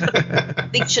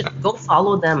 They should go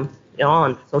follow them,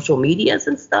 on social medias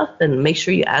and stuff, and make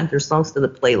sure you add their songs to the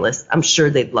playlist. I'm sure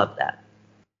they'd love that.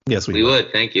 Yes, We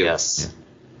would. Thank you. Yes.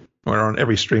 We're on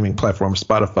every streaming platform: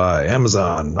 Spotify,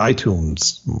 Amazon,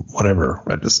 iTunes, whatever.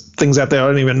 Just things out there I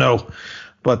don't even know.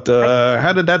 But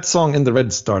how did that song In the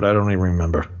Red start? I don't even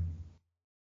remember.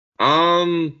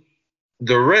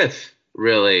 The riff,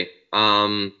 really.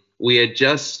 We had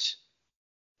just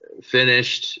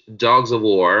finished Dogs of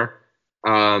War.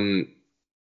 And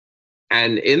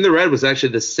In the Red was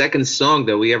actually the second song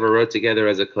that we ever wrote together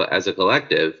as a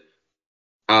collective.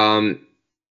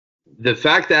 The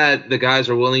fact that the guys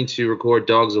are willing to record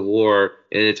Dogs of War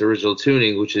in its original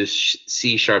tuning, which is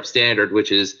C sharp standard,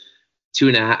 which is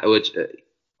 2.5,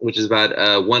 which is about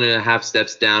 1.5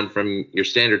 steps down from your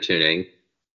standard tuning,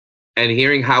 and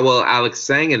hearing how well Alex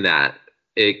sang in that,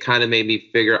 it kind of made me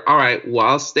figure, all right, well,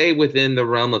 I'll stay within the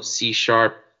realm of C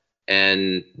sharp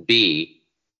and B.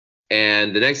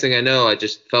 And the next thing I know, I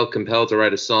just felt compelled to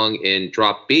write a song in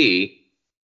drop B.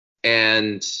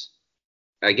 And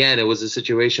again, it was a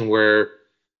situation where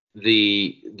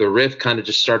the riff kind of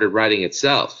just started writing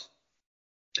itself.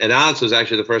 And Alex was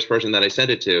actually the first person that I sent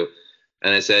it to.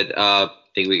 And I said,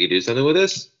 think we could do something with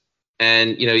this?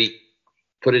 And, he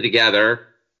put it together,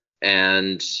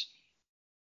 and,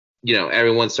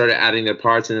 everyone started adding their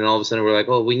parts. And then all of a sudden we're like,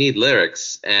 well, we need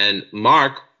lyrics. And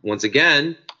Mark, once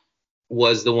again,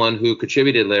 was the one who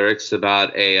contributed lyrics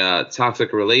about a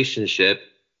toxic relationship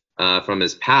from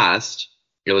his past.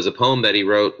 It was a poem that he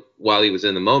wrote while he was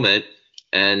in the moment,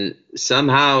 and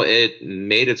somehow it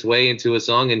made its way into a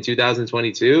song in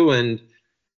 2022, and,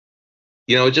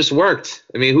 it just worked.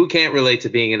 I mean, who can't relate to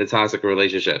being in a toxic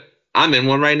relationship? I'm in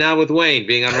one right now with Wayne,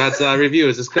 being on Rod's Review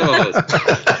as his co-host.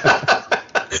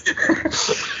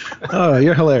 Oh,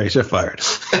 you're hilarious. You're fired.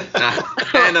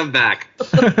 And I'm back.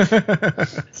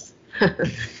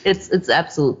 It's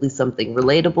absolutely something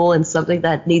relatable and something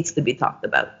that needs to be talked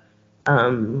about.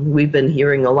 We've been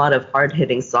hearing a lot of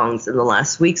hard-hitting songs in the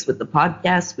last weeks with the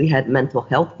podcast. We had Mental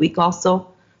Health Week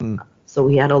also. So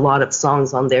we had a lot of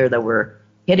songs on there that were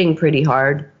hitting pretty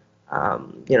hard.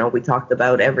 We talked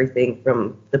about everything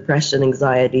from depression,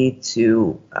 anxiety,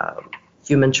 to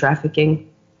human trafficking.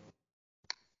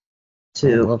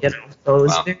 So it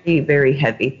was very, very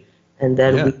heavy. And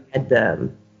then we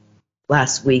had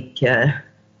last week a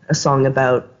song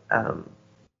about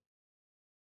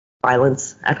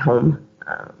violence at home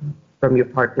from your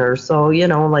partner. So,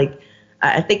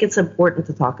 I think it's important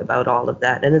to talk about all of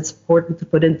that. And it's important to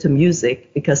put into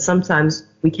music, because sometimes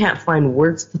we can't find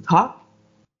words to talk,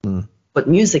 but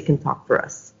music can talk for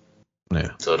us. Yeah,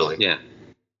 totally. Yeah.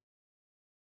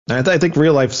 I think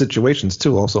real life situations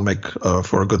too also make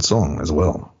for a good song as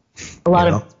well. A lot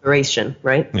of inspiration,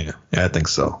 right? Yeah, I think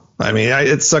so. I mean,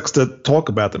 it sucks to talk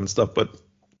about them and stuff, but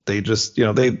they just,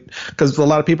 because a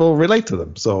lot of people relate to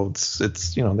them, so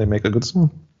it's they make a good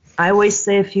song. I always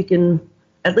say, if you can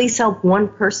at least help one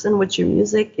person with your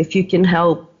music, if you can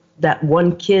help that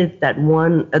one kid, that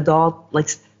one adult, like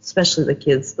especially the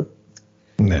kids.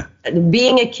 Yeah.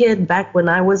 Being a kid back when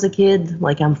I was a kid,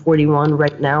 like I'm 41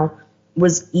 right now,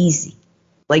 was easy.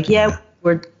 Like,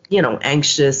 we're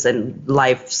anxious and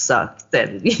life sucked,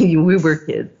 and we were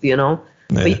kids, But you look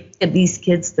at these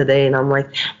kids today, and I'm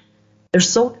like, they're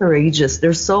so courageous.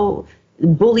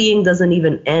 Bullying doesn't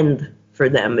even end for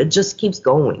them. It just keeps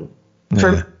going.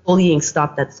 For me, bullying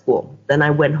stopped at school. Then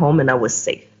I went home and I was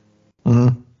safe.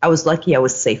 Mm-hmm. I was lucky I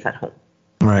was safe at home.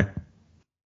 Right.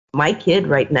 My kid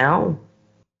right now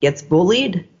gets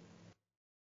bullied,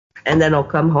 and then I'll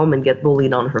come home and get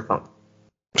bullied on her phone.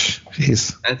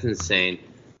 Jeez. That's insane.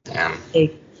 Damn.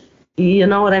 You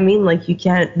know what I mean? Like,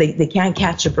 they can't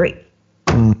catch a break.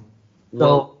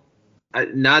 Well,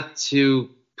 not to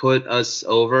put us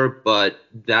over, but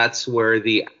that's where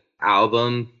the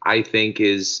album, I think,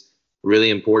 is really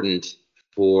important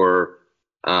for,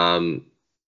 I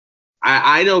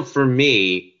know for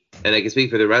me, and I can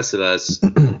speak for the rest of us,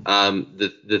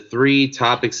 the three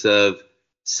topics of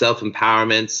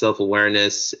self-empowerment,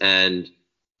 self-awareness, and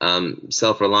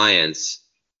self-reliance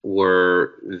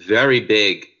were very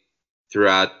big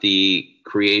throughout the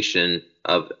creation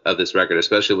of this record,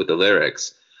 especially with the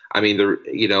lyrics. I mean,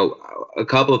 a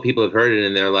couple of people have heard it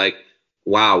and they're like,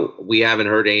 wow, we haven't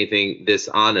heard anything this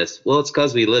honest. Well, it's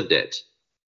because we lived it,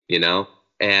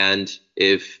 And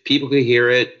if people could hear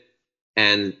it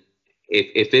and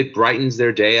if it brightens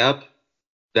their day up,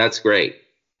 that's great.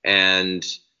 And,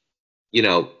 you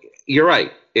know, you're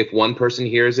right. If one person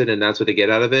hears it and that's what they get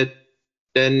out of it,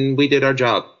 then we did our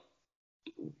job.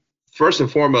 First and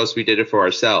foremost, we did it for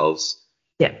ourselves.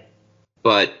 Yeah.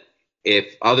 But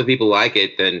if other people like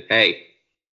it, then hey,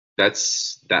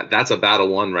 that's a battle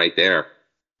won right there.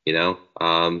 You know,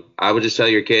 I would just tell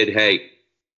your kid, hey,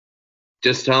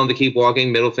 just tell them to keep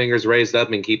walking, middle fingers raised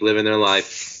up, and keep living their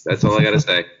life. That's all I gotta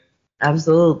say.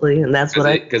 Absolutely, and that's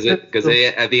what because at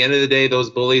the end of the day, those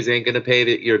bullies ain't gonna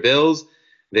pay your bills.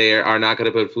 They are not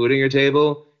gonna put food on your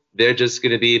table. They're just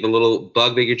gonna be the little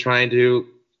bug that you're trying to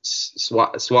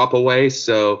swap away.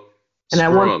 So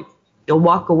screw them. You'll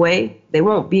walk away. They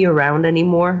won't be around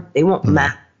anymore. They won't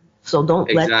matter. So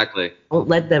don't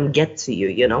let them get to you.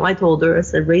 You know, I told her, I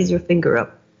said, raise your finger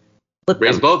up.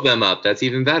 Raise both of them up. That's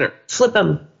even better. Flip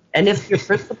them. And if your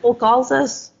principal calls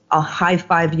us, I'll high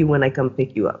five you when I come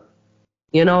pick you up.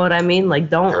 You know what I mean? Like,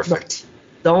 don't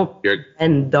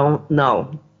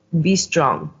know. Be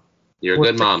strong. You're a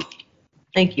good mom.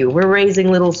 Thank you. We're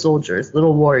raising little soldiers,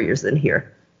 little warriors in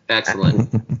here.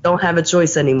 Excellent. Don't have a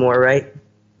choice anymore, right?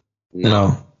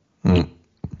 No.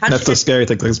 That's the scary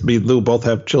thing. Because me and Lou both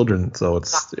have children, so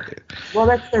it's. Well,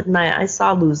 that's it. I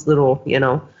saw Lou's little,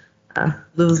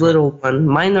 Lou's little one.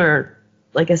 Mine are,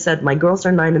 like I said, my girls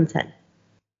are 9 and 10.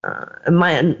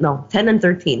 10 and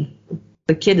 13.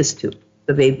 The kid is 2.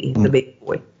 The baby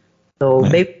boy. So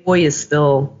baby boy is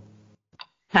still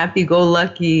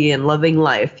happy-go-lucky and loving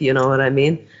life. You know what I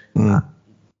mean? The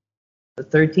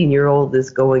 13-year-old is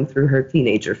going through her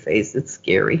teenager phase. It's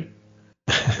scary.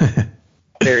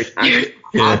 Very scary.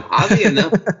 Oddly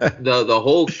enough, the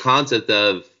whole concept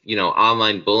of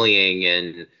online bullying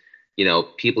and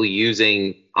people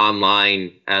using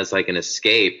online as like an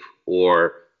escape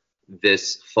or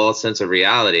this false sense of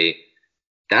reality,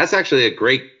 that's actually a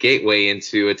great gateway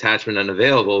into Attachment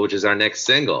Unavailable, which is our next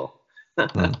single.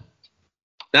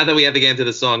 Not that we have to get into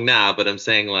the song now, but I'm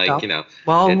saying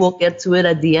Well, we'll get to it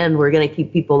at the end. We're going to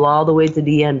keep people all the way to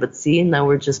the end. But see, now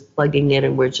we're just plugging in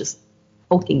and we're just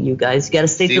poking you guys. You got to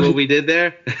stay See what we did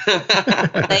there?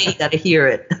 You got to hear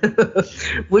it.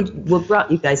 What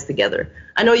brought you guys together?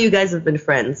 I know you guys have been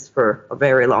friends for a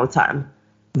very long time.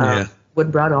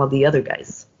 What brought all the other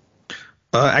guys?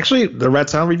 Actually, the Rat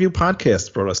Sound Review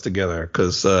podcast brought us together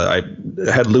because I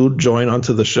had Lou join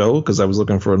onto the show because I was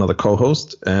looking for another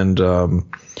co-host. And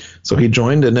so he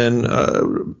joined. And then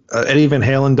Eddie Van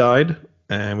Halen died.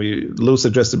 And Lou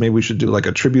suggested maybe we should do like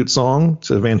a tribute song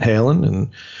to Van Halen. And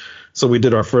so we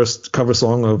did our first cover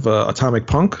song of Atomic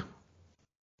Punk.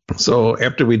 So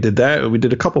after we did that, we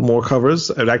did a couple more covers.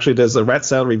 And actually, there's a Rat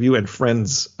Sound Review and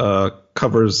Friends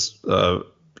covers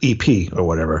EP or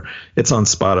whatever. It's on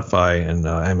Spotify and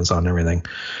Amazon and everything.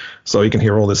 So you can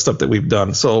hear all this stuff that we've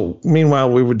done. So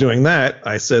meanwhile, we were doing that.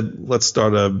 I said, let's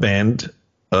start a band.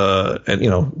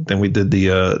 And, then we did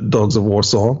the Dogs of War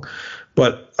song.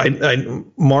 But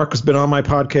Mark has been on my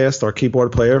podcast, our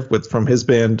keyboard player from his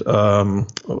band,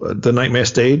 The Nightmare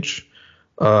Stage.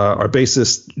 Our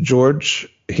bassist, George,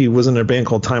 he was in a band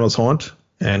called Timeless Haunt.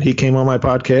 And he came on my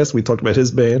podcast. We talked about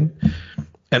his band.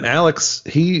 And Alex,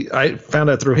 I found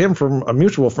out through him from a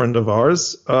mutual friend of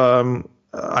ours.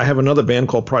 I have another band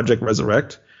called Project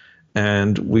Resurrect,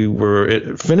 and we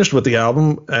were finished with the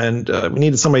album, and we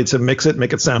needed somebody to mix it,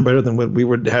 make it sound better than what we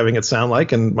were having it sound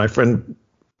like. And my friend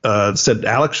said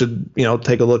Alex should,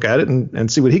 take a look at it and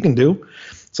see what he can do.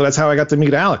 So that's how I got to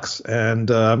meet Alex,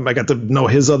 and I got to know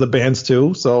his other bands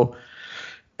too. So,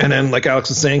 and then like Alex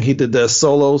was saying, he did the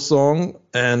solo song,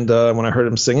 and when I heard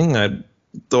him singing, I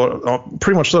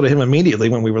pretty much thought of him immediately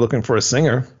when we were looking for a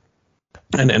singer,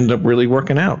 and ended up really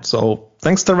working out. So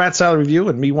thanks to Rat Salad Review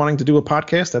and me wanting to do a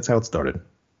podcast, that's how it started.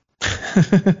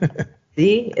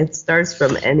 See, it starts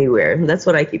from anywhere. That's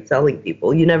what I keep telling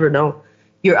people. You never know.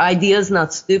 Your idea is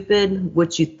not stupid.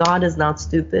 What you thought is not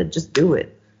stupid. Just do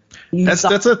it. That's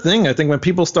the thing. I think when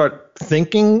people start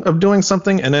thinking of doing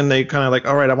something and then they kind of like,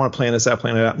 all right, I want to plan this out,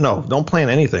 plan it out. No, don't plan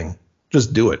anything.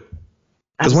 Just do it.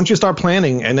 Because once you start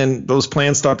planning and then those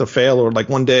plans start to fail, or like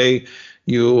one day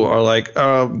you are like,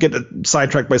 get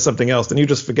sidetracked by something else, then you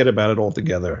just forget about it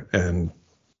altogether, and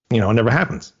it never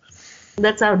happens.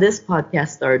 That's how this podcast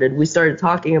started. We started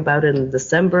talking about it in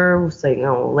December, saying,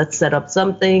 let's set up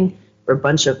something. We're a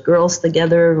bunch of girls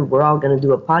together. We're all going to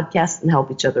do a podcast and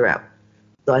help each other out.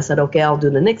 So I said, okay, I'll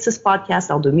do the NYXUS podcast.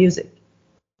 I'll do music.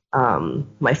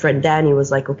 My friend Danny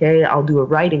was like, okay, I'll do a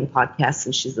writing podcast,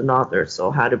 and she's an author. So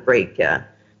how to break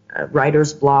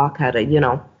writer's block, how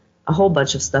to, a whole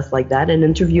bunch of stuff like that, and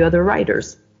interview other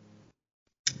writers.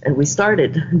 And we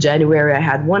started. In January, I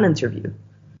had one interview.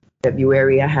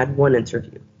 February, I had one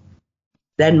interview.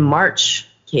 Then March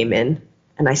came in,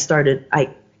 and I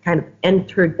kind of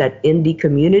entered that indie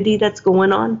community that's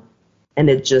going on, and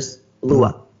it just blew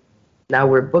up. Now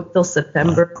we're booked till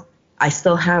September. I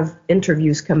still have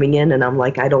interviews coming in, and I'm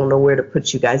like, I don't know where to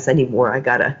put you guys anymore. I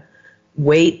gotta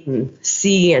wait and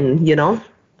see, and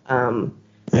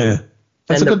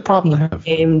that's a good problem to have.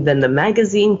 Then the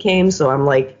magazine came, so I'm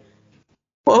like,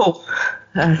 whoa.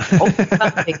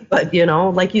 But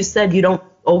like you said, you don't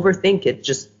overthink it.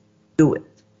 Just do it.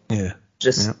 Yeah.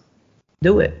 Just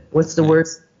do it. What's the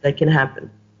worst that can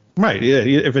happen? Right. Yeah.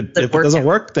 If it doesn't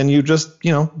work, then you just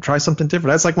try something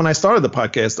different. That's like when I started the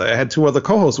podcast. I had 2 other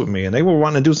co-hosts with me, and they were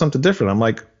wanting to do something different. I'm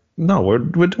like, no, we're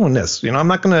doing this. I'm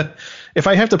not gonna. If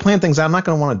I have to plan things out, I'm not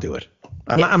gonna want to do it.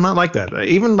 I'm not like that.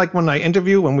 Even like when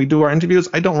we do our interviews,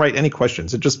 I don't write any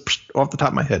questions. It just off the top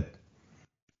of my head.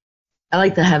 I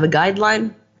like to have a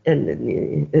guideline,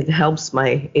 and it helps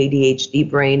my ADHD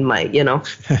brain.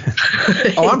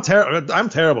 Oh, I'm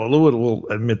terrible. Lou will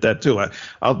admit that too.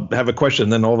 I'll have a question,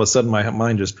 then all of a sudden my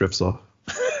mind just drifts off.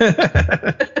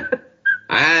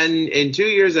 And in 2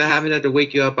 years, I haven't had to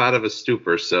wake you up out of a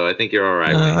stupor, so I think you're all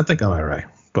right. I think I'm all right.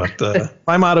 But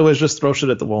my motto is just throw shit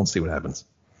at the wall and see what happens.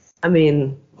 I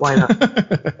mean, why not?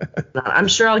 I'm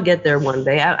sure I'll get there one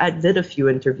day. I did a few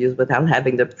interviews without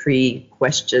having the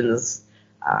pre-questions,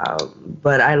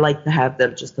 but I like to have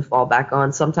them just to fall back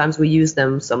on. Sometimes we use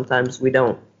them, sometimes we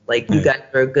don't. Like, you guys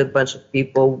are a good bunch of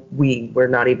people. We're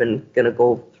not even going to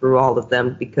go through all of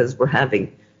them because we're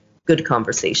having good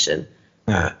conversation.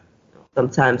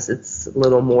 Sometimes it's a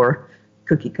little more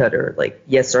cookie cutter, like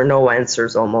yes or no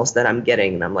answers almost that I'm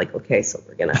getting. And I'm like, okay, so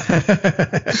we're going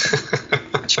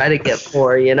to try to get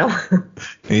more,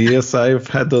 Yes, I've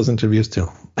had those interviews too.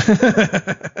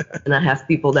 And I have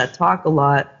people that talk a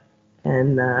lot.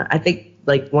 And I think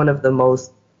like one of the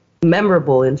most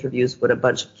memorable interviews with a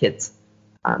bunch of kids.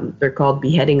 They're called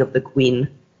Beheading of the Queen.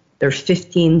 They're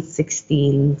 15,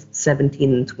 16,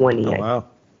 17, and 20. Oh, wow.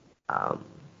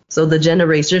 So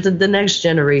the next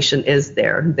generation is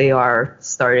there. They are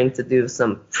starting to do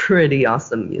some pretty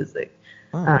awesome music.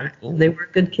 Cool. They were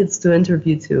good kids to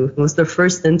interview too. It was their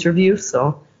first interview,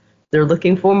 so they're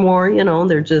looking for more.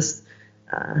 They're just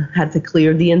had to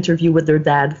clear the interview with their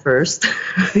dad first.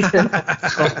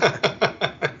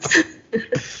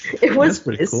 It was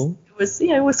pretty cool.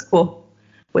 It was cool.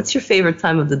 What's your favorite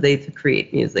time of the day to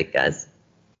create music, guys?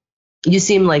 You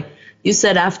seem like you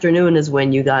said afternoon is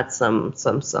when you got some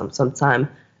time.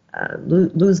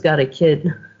 Lou's got a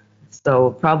kid,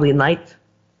 so probably night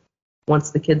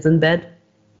once the kid's in bed.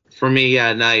 For me, yeah,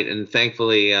 at night, and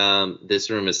thankfully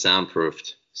this room is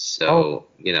soundproofed. So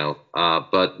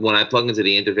but when I plug into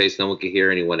the interface, no one can hear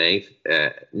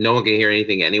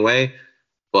anything anyway.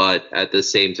 But at the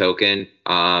same token,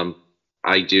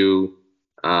 I do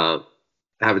have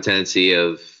a tendency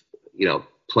of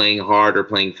playing hard or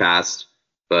playing fast.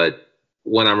 But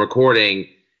when I'm recording,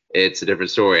 it's a different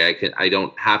story. I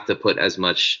don't have to put as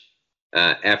much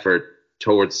effort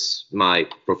towards my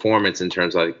performance in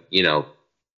terms of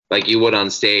like you would on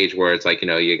stage, where it's like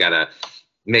you gotta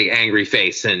make angry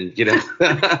face and you don't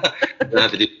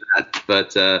have to do that.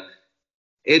 But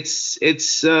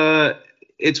it's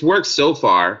worked so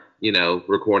far,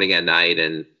 recording at night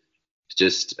and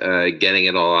just getting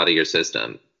it all out of your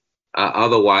system.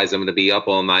 Otherwise, I'm going to be up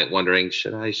all night wondering,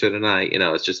 shouldn't I?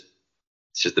 It's just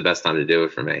the best time to do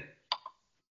it for me.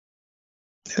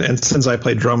 And since I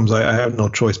play drums, I have no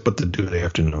choice but to do the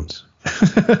afternoons.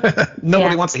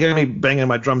 Nobody wants to hear me banging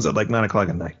my drums at like 9:00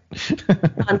 at night.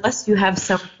 Unless you have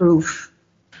soundproof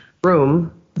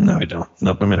room. No, I don't.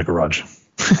 Nope, I'm in a garage.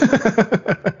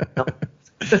 No.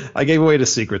 I gave away the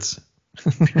secrets.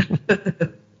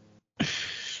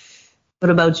 What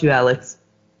about you, Alex?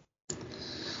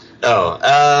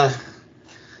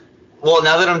 Well,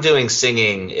 now that I'm doing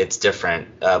singing, it's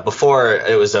different. Before,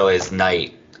 it was always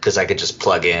night because I could just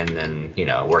plug in and,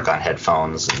 work on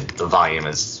headphones and the volume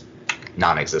is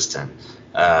non-existent.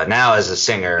 Now, as a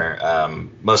singer,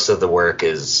 most of the work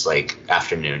is like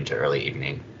afternoon to early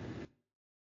evening.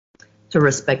 To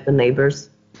respect the neighbors?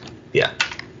 Yeah.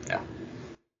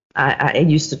 I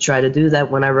used to try to do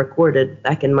that when I recorded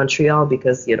back in Montreal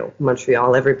because,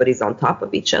 Montreal, everybody's on top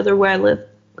of each other where I live,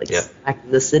 back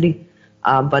in the city.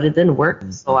 But it didn't work,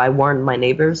 so I warned my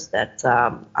neighbors that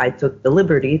I took the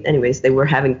liberty. Anyways, they were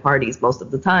having parties most of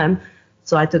the time,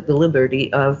 so I took the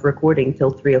liberty of recording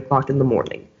till 3 o'clock in the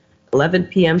morning. 11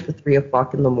 p.m. to 3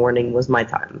 o'clock in the morning was my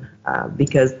time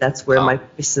because that's where my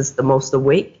voice is the most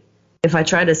awake. If I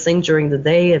try to sing during the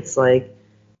day, it's like,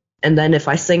 and then if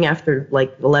I sing after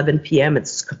like 11 p.m.,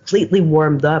 it's completely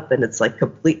warmed up and it's like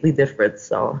completely different.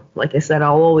 So like I said,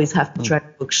 I'll always have to try to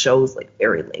book shows like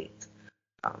very late.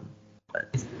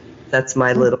 But that's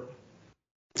my little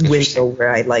window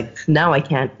where I now I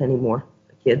can't anymore.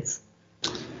 The kids.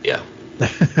 Yeah.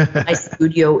 My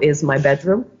studio is my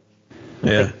bedroom.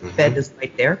 Yeah. The bed is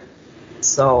right there.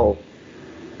 So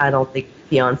I don't think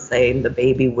fiance and the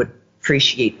baby would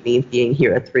appreciate me being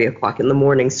here at 3 o'clock in the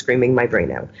morning screaming my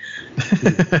brain out.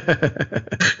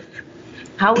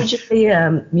 How would you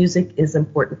say music is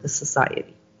important to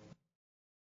society?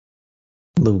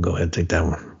 Lou, go ahead, take that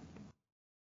one.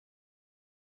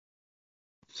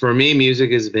 For me,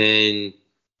 music has been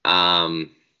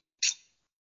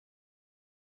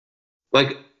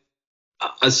like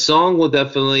a song will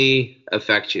definitely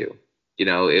affect you. You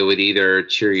know, it would either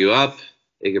cheer you up,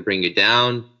 it could bring you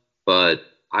down. But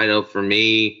I know for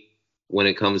me, when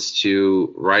it comes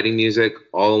to writing music,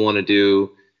 all I want to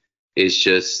do is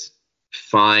just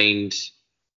find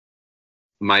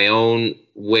my own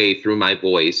way through my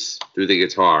voice, through the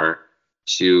guitar,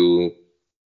 to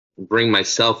bring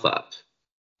myself up.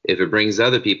 If it brings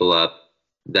other people up,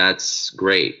 that's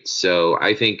great. So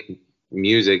I think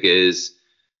music is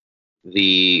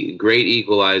the great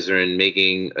equalizer in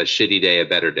making a shitty day a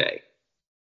better day.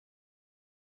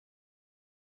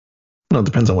 No, it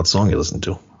depends on what song you listen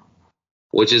to.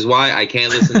 Which is why I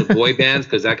can't listen to boy bands,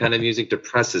 because that kind of music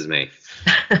depresses me.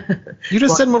 You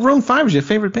just said Maroon 5 is your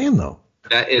favorite band, though.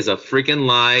 That is a freaking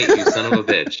lie, you son of a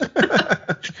bitch.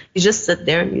 You just sit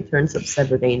there and you turn some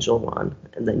Severed Angel on,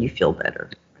 and then you feel better.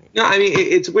 No, I mean,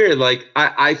 it's weird. Like,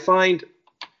 I find,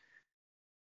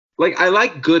 like, I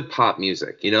like good pop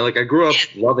music. You know, like, I grew up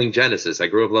loving Genesis. I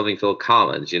grew up loving Phil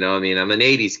Collins. You know, I mean, I'm an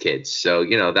 80s kid. So,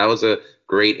 you know, that was a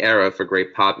great era for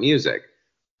great pop music.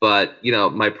 But, you know,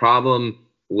 my problem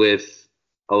with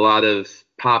a lot of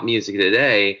pop music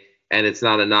today, and it's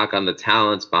not a knock on the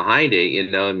talents behind it,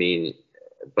 you know, I mean,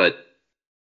 but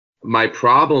my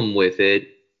problem with it,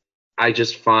 I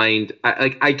just find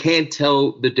I can't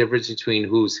tell the difference between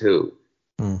who's who.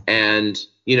 And,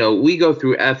 you know, we go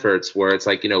through efforts where it's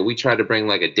like, you know, we try to bring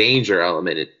like a danger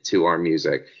element to our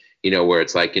music, you know, where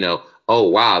it's like, you know, oh,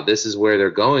 wow, this is where they're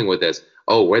going with this.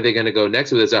 Oh, where are they going to go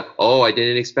next with this? Oh, I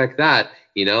didn't expect that.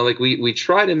 You know, like we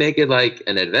try to make it like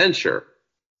an adventure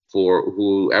for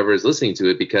whoever is listening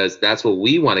to it, because that's what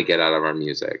we want to get out of our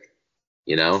music,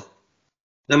 you know?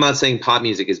 I'm not saying pop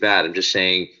music is bad. I'm just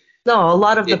saying. No, a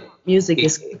lot of the music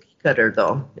is cookie cutter,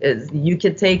 though. You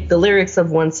could take the lyrics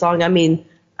of one song. I mean,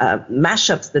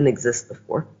 mashups didn't exist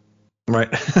before.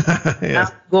 Right. Now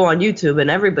go on YouTube and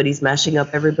everybody's mashing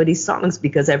up everybody's songs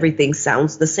because everything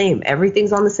sounds the same.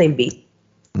 Everything's on the same beat.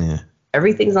 Yeah.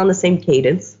 Everything's on the same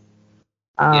cadence.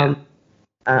 I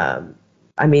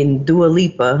mean, Dua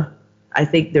Lipa, I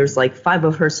think there's like 5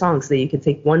 of her songs that you can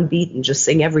take one beat and just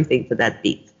sing everything to that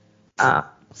beat.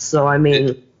 So, I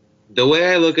mean... The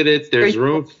way I look at it, there's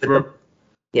room for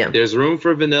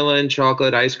vanilla and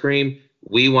chocolate ice cream.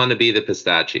 We want to be the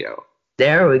pistachio.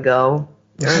 There we go.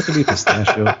 Yeah, it could be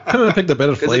pistachio. Couldn't have picked a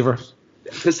better flavor.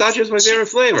 Pistachio is my favorite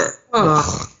flavor.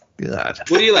 Oh, God.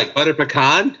 What do you like, butter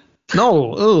pecan?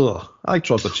 No, ugh. I like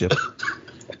chocolate chip.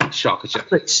 Chocolate chip.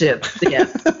 Chocolate chip, yeah.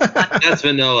 That's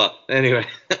vanilla. Anyway.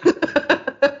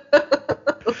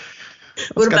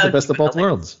 It's got the best of both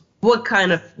worlds. What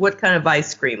kind of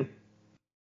ice cream?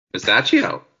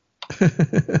 Pistachio.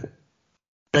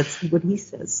 Let's see what he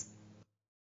says.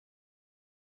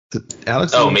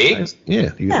 Alex? Oh, me?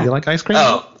 Yeah. You like ice cream?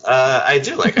 Oh, I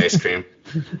do like ice cream.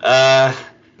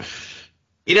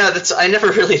 You know, I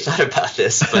never really thought about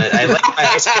this, but I like my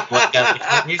ice cream like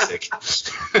music.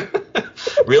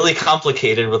 Really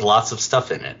complicated with lots of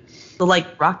stuff in it. So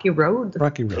like Rocky Road?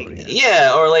 Rocky Road, yeah.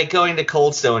 Yeah, or like going to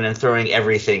Cold Stone and throwing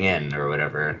everything in or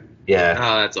whatever. Yeah.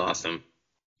 Oh, that's awesome.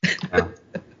 Yeah.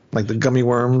 Like the gummy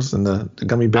worms and the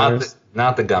gummy bears?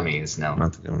 Not the gummies, no.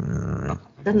 Not the gummy.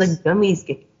 Then the gummies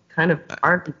get kind of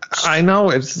hard. I know,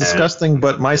 it's disgusting,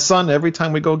 but my son, every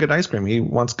time we go get ice cream, he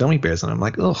wants gummy bears, and I'm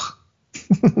like, ugh.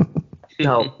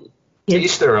 No.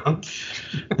 Each their own.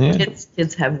 Yeah.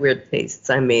 Kids have weird tastes.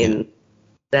 I mean,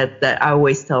 that I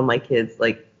always tell my kids,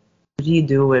 like, what are you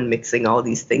doing mixing all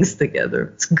these things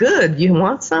together? It's good. You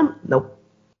want some? Nope.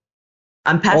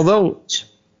 I'm past.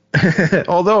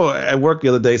 Although at work the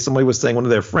other day, somebody was saying one of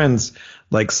their friends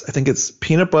likes, I think it's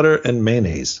peanut butter and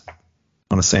mayonnaise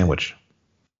on a sandwich.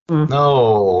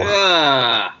 No.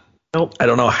 Nope. I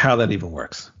don't know how that even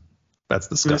works. That's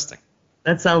disgusting.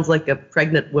 That sounds like a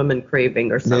pregnant woman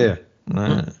craving or something.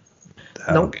 Yeah.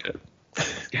 I don't get it.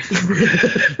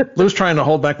 Lou's trying to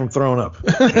hold back from throwing up.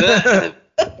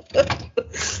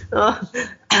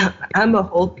 I'm a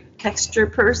whole texture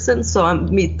person, so I'm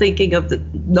thinking of the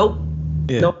nope.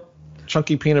 Nope.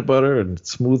 Chunky peanut butter and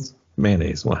smooth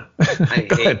mayonnaise. What? I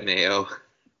hate mayo.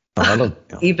 I love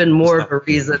Even more of a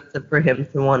reason for him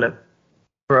to want to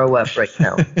throw up right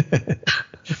now.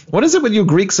 What is it with you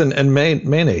Greeks and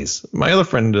mayonnaise? My other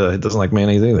friend doesn't like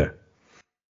mayonnaise either.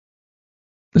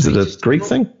 Is it a Greek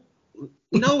thing?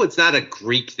 No, it's not a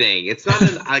Greek thing. It's not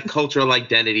a cultural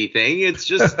identity thing. It's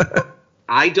just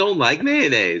I don't like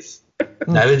mayonnaise.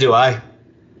 Neither do I.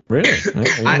 Really?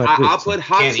 I'll put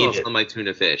hot sauce on my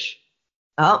tuna fish.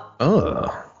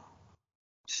 Oh.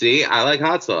 See, I like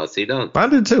hot sauce. You don't. I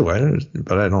do too.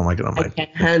 But I don't like it on my. I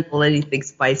can't handle anything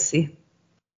spicy.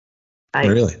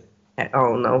 Really?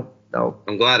 Oh no.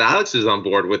 I'm glad Alex is on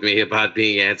board with me about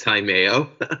being anti-mayo.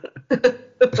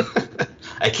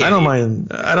 I don't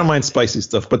mind spicy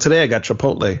stuff, but today I got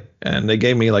Chipotle and they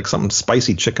gave me like something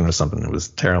spicy chicken or something. It was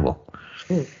terrible.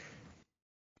 Mm.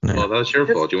 Yeah. Well, that was your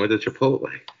fault. You went to Chipotle.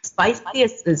 Spicy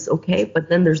is okay, but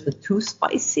then there's the too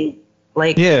spicy.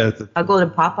 Like, I'll go to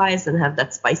Popeyes and have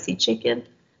that spicy chicken.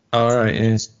 All right,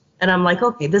 yeah. And I'm like,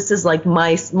 okay, this is like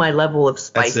my level of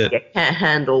spicy. I can't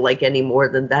handle like any more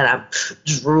than that. I'm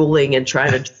drooling and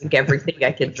trying to drink everything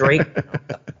I can drink.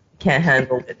 Can't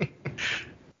handle it.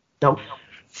 No.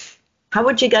 How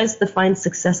would you guys define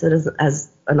success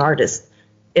as an artist?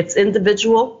 It's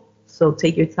individual, so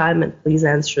take your time and please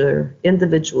answer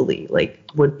individually. Like,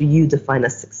 what do you define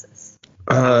as success?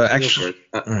 Actually,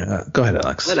 go ahead,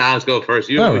 Alex. Let Alex go first.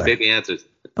 You always take the answers.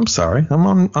 I'm sorry. I'm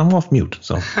off mute.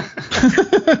 So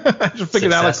I just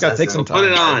figured Alex got to take some time.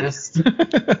 Put it on.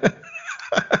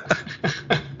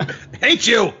 Hate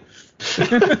you.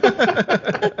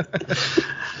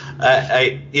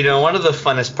 One of the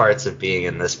funnest parts of being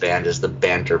in this band is the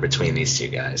banter between these two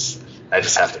guys. I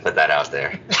just have to put that out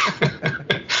there.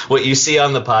 What you see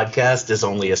on the podcast is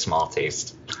only a small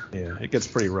taste. Yeah, it gets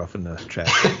pretty rough in the chat.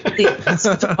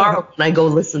 Tomorrow when I go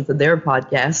listen to their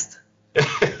podcast.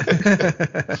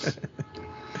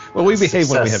 Well, we behave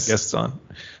when we have guests on.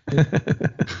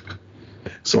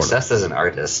 Success as an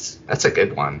artist. That's a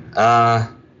good one.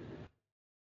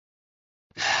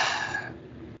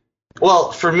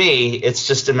 Well, for me, it's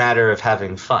just a matter of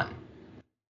having fun.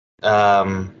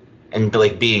 And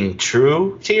like being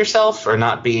true to yourself or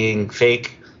not being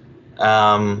fake.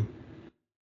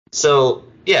 So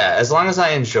yeah, as long as I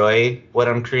enjoy what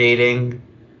I'm creating,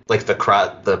 like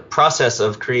the process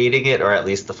of creating it, or at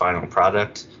least the final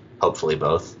product, hopefully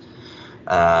both,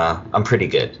 I'm pretty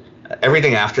good.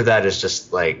 Everything after that is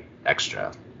just like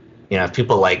extra. If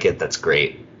people like it, that's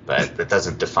great, but it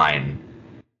doesn't define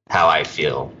how I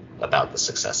feel about the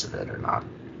success of it or not.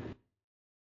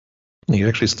 You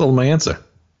actually stole my answer.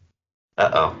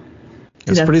 Uh-oh.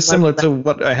 It's pretty similar to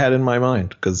what I had in my mind,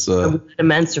 because I let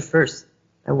him answer first.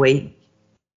 And wait,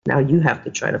 now you have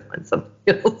to try to find something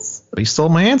else. But he stole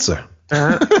my answer.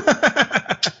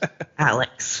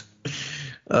 Alex.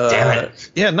 Damn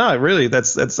it. Yeah, no, really,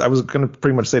 that's. I was going to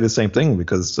pretty much say the same thing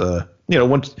because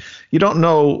once you don't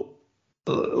know,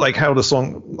 like how the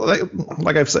song,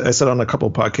 like I said on a couple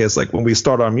of podcasts, like when we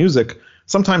start our music,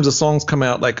 sometimes the songs come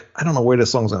out like I don't know where the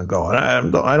song's going to go,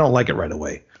 and I don't like it right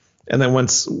away. And then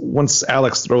once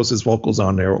Alex throws his vocals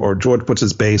on there, or George puts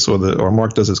his bass, or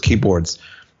Mark does his keyboards,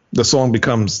 the song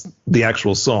becomes the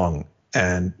actual song.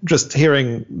 And just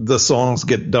hearing the songs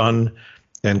get done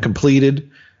and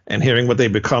completed, and hearing what they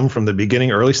become from the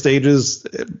beginning, early stages,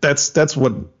 that's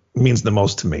what means the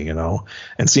most to me,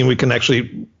 And seeing we can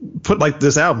actually put like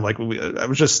this album, I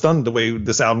was just stunned the way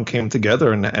this album came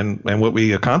together and what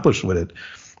we accomplished with it.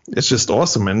 It's just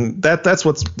awesome, and that's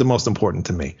what's the most important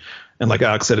to me. And like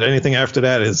Alex said, anything after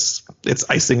that it's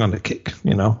icing on the cake,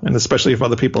 And especially if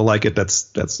other people like it,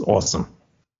 that's awesome.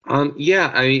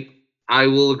 Yeah, I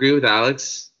will agree with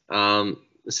Alex.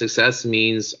 Success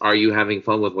means, are you having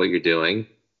fun with what you're doing?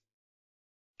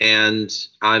 And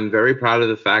I'm very proud of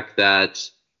the fact that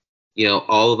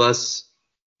all of us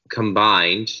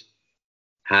combined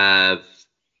have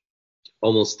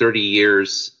almost 30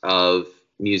 years of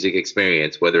music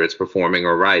experience, whether it's performing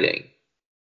or writing.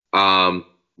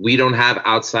 We don't have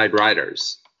outside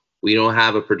writers. We don't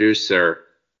have a producer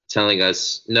telling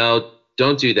us, no,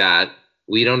 don't do that.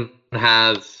 We don't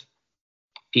have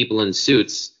people in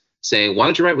suits saying, why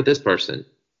don't you write with this person?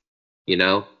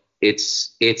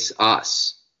 It's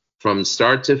us. From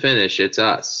start to finish, it's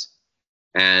us.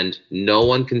 And no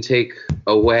one can take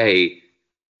away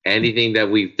anything that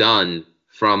we've done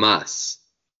from us.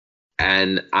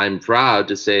 And I'm proud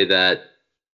to say that,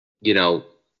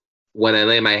 when I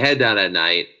lay my head down at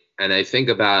night and I think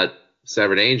about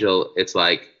Severed Angel, it's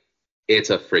like, it's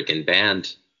a freaking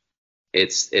band.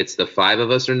 It's the five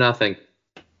of us or nothing.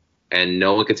 And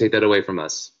no one can take that away from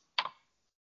us.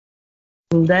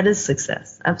 That is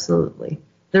success. Absolutely.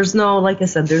 There's no, like I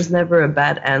said, there's never a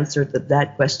bad answer to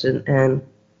that question. And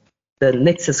the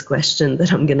NYXUS question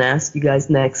that I'm going to ask you guys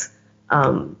next,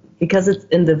 because it's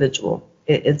individual.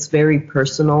 It's very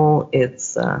personal.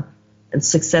 And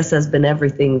success has been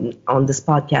everything on this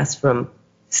podcast, from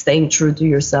staying true to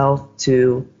yourself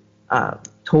to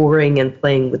touring and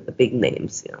playing with the big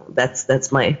names. You know,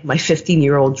 that's my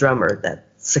 15-year-old drummer. That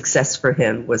success for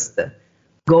him was to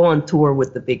go on tour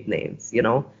with the big names. You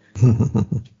know,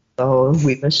 so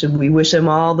we wish him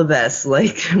all the best.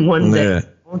 Like one day,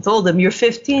 I told him, "You're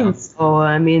 15, so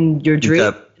I mean, your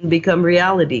dream can become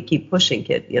reality. Keep pushing,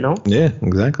 kid." You know. Yeah,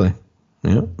 exactly.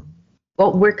 Yeah.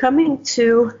 Well, we're coming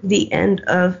to the end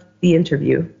of the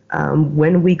interview.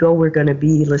 When we go, we're going to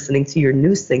be listening to your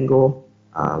new single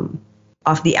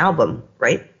off the album,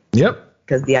 right? Yep.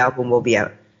 Because the album will be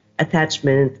out.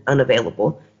 Attachment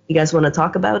Unavailable. You guys want to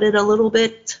talk about it a little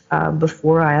bit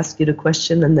before I ask you the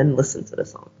question, and then listen to the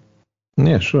song?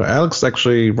 Yeah, sure. Alex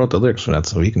actually wrote the lyrics for that,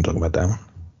 so he can talk about that one.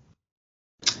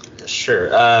 Sure.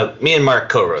 Me and Mark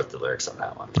co-wrote the lyrics on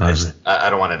that one. I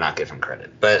don't want to not give him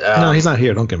credit, but no, he's not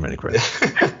here. Don't give him any credit.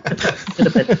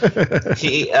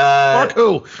 Mark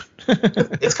who?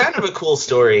 It's kind of a cool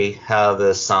story how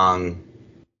the song,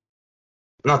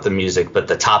 not the music, but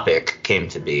the topic came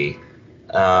to be.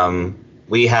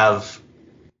 We have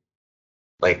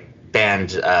like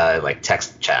band like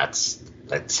text chats.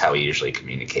 That's how we usually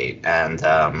communicate. And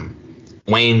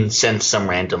Wayne sent some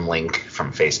random link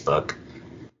from Facebook.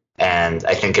 And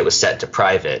I think it was set to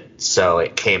private, so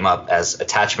it came up as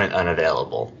attachment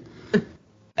unavailable.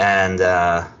 And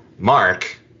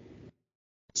Mark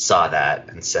saw that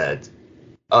and said,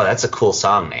 "Oh, that's a cool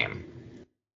song name."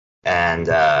 And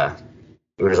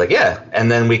we were like, "Yeah."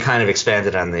 And then we kind of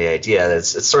expanded on the idea that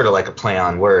it's sort of like a play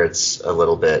on words a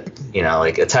little bit. You know,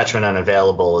 like attachment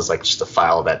unavailable is like just a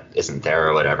file that isn't there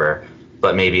or whatever.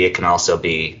 But maybe it can also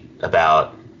be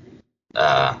about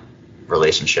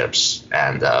relationships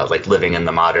and like living in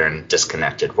the modern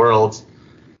disconnected world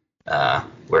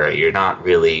where you're not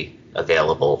really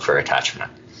available for attachment.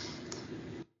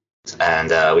 And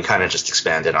we kind of just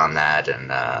expanded on that, and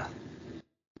I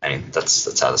mean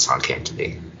that's how the song came to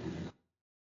be.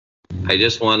 I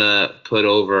just want to put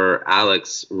over,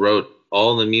 Alex wrote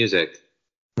all the music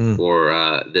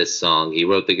for this song. He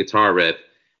wrote the guitar riff,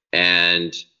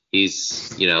 and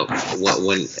he's, you know,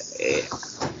 when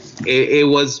it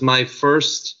was my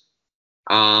first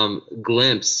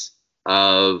glimpse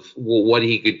of what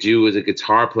he could do as a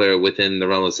guitar player within the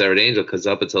realm of Severed Angel, because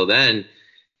up until then,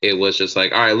 it was just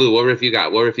like, all right, Lou, what riff you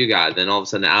got? What riff you got? Then all of a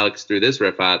sudden, Alex threw this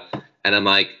riff out, and I'm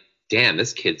like, damn,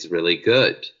 this kid's really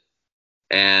good.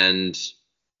 And,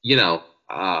 you know,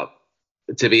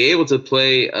 to be able to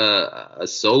play a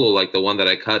solo like the one that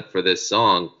I cut for this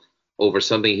song over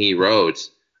something he wrote,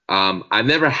 I've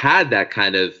never had that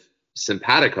kind of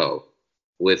simpatico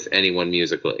with anyone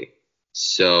musically.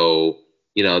 So,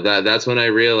 you know, that's when I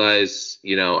realized,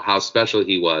 you know, how special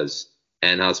he was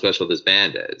and how special this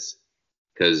band is,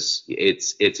 because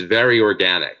it's very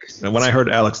organic. And when I heard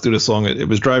Alex do the song, it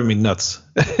was driving me nuts,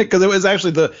 because it was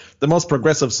actually the most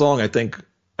progressive song, I think,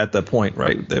 at that point,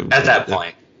 right? At that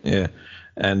point. Yeah.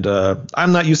 And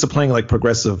I'm not used to playing like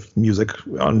progressive music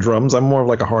on drums. I'm more of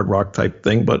like a hard rock type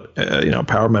thing, but you know,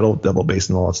 power metal, double bass,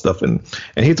 and all that stuff. And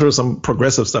he threw some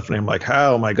progressive stuff, and I'm like,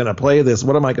 how am I gonna play this?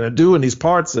 What am I gonna do in these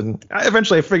parts? And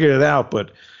eventually I figured it out,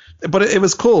 but it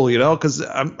was cool, you know, because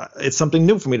it's something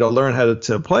new for me to learn how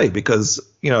to play. Because,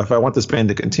 you know, if I want this band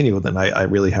to continue, then I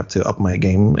really have to up my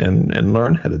game and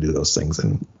learn how to do those things.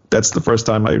 And that's the first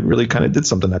time I really kind of did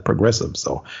something that progressive.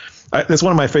 So it's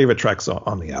one of my favorite tracks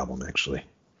on the album, actually.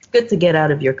 It's good to get out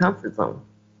of your comfort zone.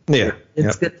 Yeah.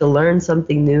 It's good to learn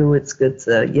something new. It's good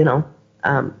to, you know,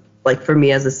 like for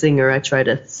me as a singer, I try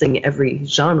to sing every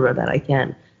genre that I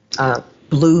can.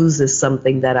 Blues is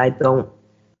something that I don't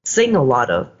sing a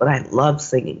lot of, but I love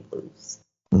singing blues.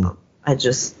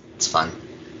 It's fun.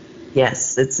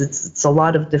 Yes, it's a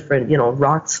lot of different, you know,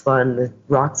 rock's fun.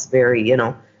 Rock's very, you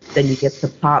know, then you get the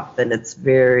pop, and it's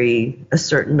very a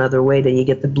certain other way. Then you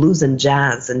get the blues and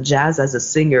jazz as a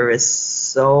singer is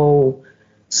so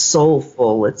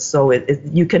soulful. It's so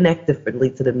you connect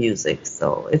differently to the music.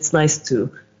 So it's nice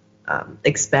to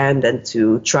expand and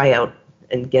to try out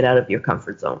and get out of your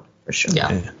comfort zone, for sure.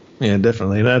 Yeah,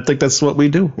 definitely. And I think that's what we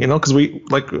do, you know, because we,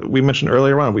 like we mentioned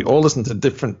earlier on, we all listen to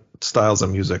different styles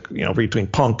of music, you know, between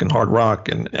punk and hard rock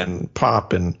and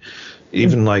pop, and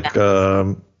even like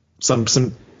some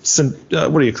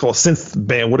what do you call it? Synth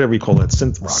band, whatever you call it,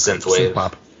 synth rock, synth wave, synth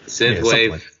pop, synth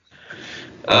wave.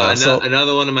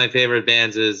 Another one of my favorite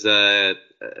bands is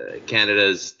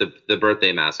Canada's the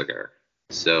Birthday Massacre.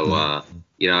 So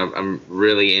you know, I'm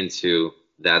really into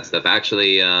that stuff.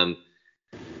 Actually,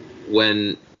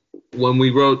 when when we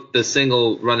wrote the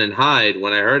single "Run and Hide,"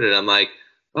 when I heard it, I'm like,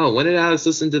 oh, when did Alex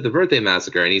listen to the Birthday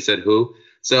Massacre? And he said, who?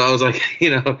 So I was like,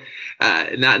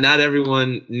 not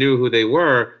everyone knew who they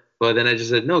were, but then I just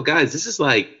said, no, guys, this is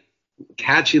like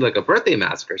catchy, like a Birthday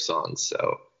Massacre song.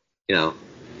 So,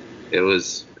 it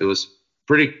was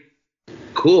pretty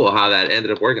cool how that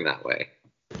ended up working that way.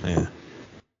 Yeah,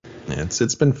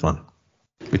 it's been fun.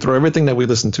 We throw everything that we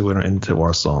listen to into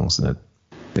our songs, and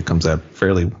it comes out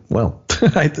fairly well,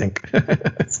 I think.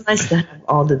 It's nice to have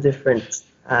all the different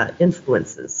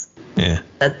influences. Yeah.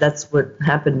 That's what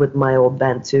happened with my old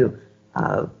band too.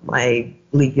 My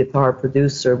lead guitar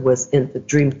producer was into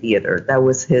Dream Theater. That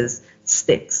was his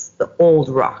Styx, the old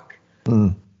rock.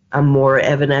 I'm more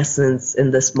Evanescence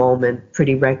in this moment,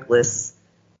 Pretty Reckless,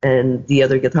 and the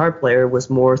other guitar player was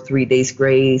more 3 Days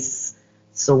Grace.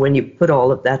 So when you put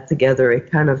all of that together,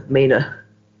 it kind of made a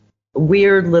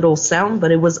weird little sound,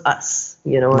 but it was us,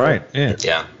 Right. Yeah.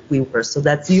 Yeah. We were. So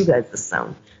that's you guys'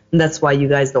 sound. And that's why you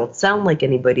guys don't sound like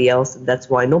anybody else, and that's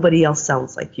why nobody else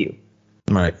sounds like you.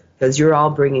 Right. Because you're all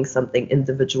bringing something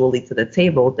individually to the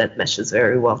table that meshes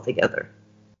very well together.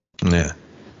 Yeah.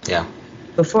 Yeah.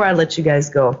 Before I let you guys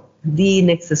go, the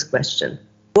NYXUS question.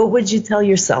 What would you tell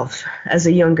yourself as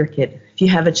a younger kid if you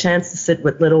have a chance to sit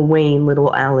with little Wayne,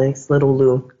 little Alex, little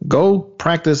Lou? Go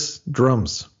practice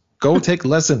drums. Go take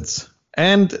lessons.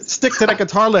 And stick to that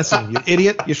guitar lesson, you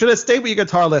idiot. You should have stayed with your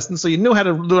guitar lesson so you knew how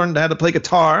to learn how to play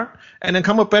guitar and then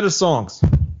come up with better songs.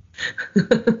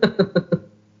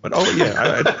 But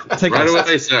I take right lessons.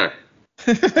 away, sir.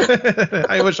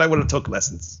 I wish I would have took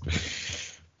lessons.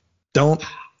 Don't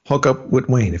hook up with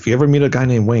Wayne. If you ever meet a guy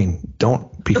named Wayne,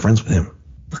 don't be friends with him.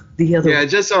 It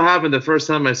just so happened the first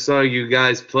time I saw you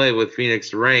guys play with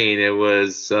Phoenix Rain, it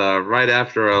was right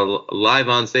after a live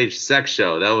on stage sex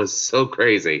show. That was so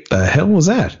crazy. The hell was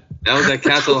that? That was at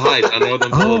Castle Heights on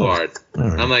Northern Boulevard.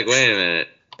 Right. I'm like, wait a minute.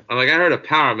 I'm like, I heard of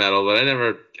power metal, but I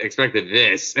never expected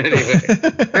this. Anyway.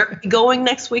 Where are we going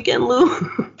next weekend, Lou?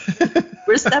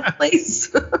 Where's that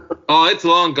place? Oh, it's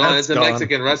long gone. That's it's a gone.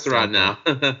 Mexican restaurant now.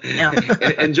 Yeah.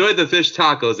 Enjoy the fish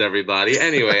tacos, everybody.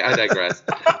 Anyway, I digress.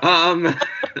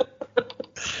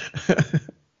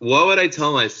 What would I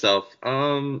tell myself?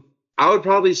 I would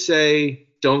probably say,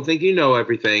 don't think you know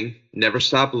everything. Never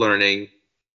stop learning.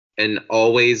 And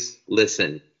always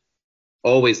listen.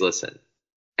 Always listen.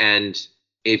 And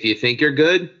if you think you're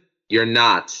good, you're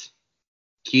not.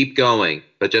 Keep going.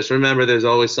 But just remember, there's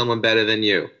always someone better than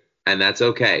you. And that's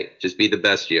okay. Just be the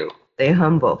best you. Stay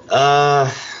humble.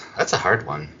 That's a hard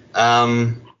one.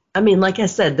 I mean, like I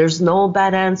said, there's no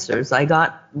bad answers. I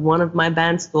got one of my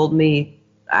bands told me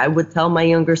I would tell my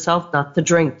younger self not to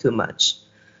drink too much.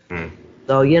 So,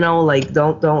 don't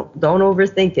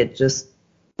overthink it. Just,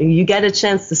 you get a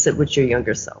chance to sit with your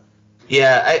younger self.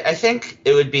 Yeah, I think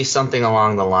it would be something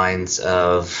along the lines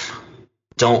of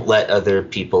don't let other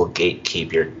people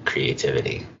gatekeep your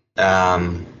creativity.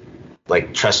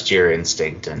 Like, trust your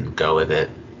instinct and go with it.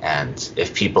 And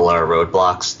if people are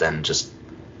roadblocks, then just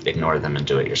ignore them and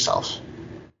do it yourself.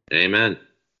 Amen.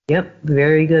 Yep,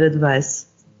 very good advice.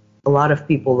 A lot of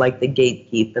people like to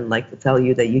gatekeep and like to tell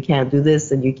you that you can't do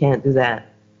this and you can't do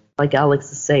that. Like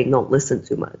Alex is saying, don't listen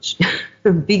too much.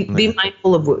 Be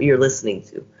mindful of what you're listening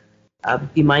to.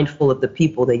 Be mindful of the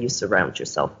people that you surround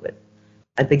yourself with.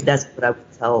 I think that's what I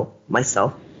would tell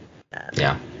myself.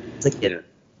 Yeah. As a kid.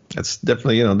 That's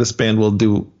definitely, this band will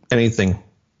do anything.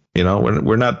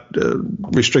 We're not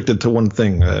restricted to one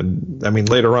thing. I mean,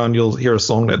 later on, you'll hear a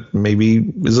song that maybe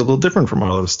is a little different from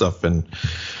all other stuff. And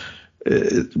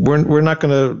we're not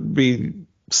going to be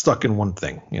stuck in one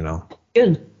thing,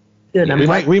 Good.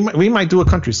 We might do a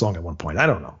country song at one point. I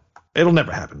don't know. It'll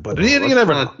never happen, but you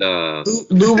never know.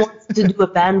 Lou wants to do a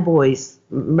band boys.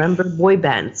 Remember boy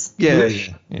bands? Yeah.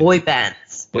 Boy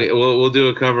bands. We'll do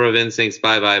a cover of NSYNC's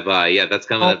Bye Bye Bye. Yeah, that's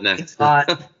coming up next.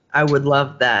 God, I would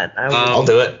love that. I'll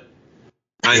do it.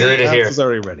 I Hear it here. It's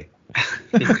already ready.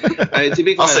 To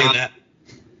be I'll quite sing honest,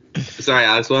 that. Sorry,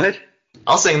 Alex, what?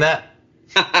 I'll sing that.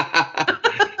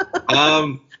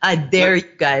 I dare you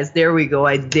guys. There we go.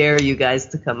 I dare you guys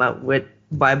to come out with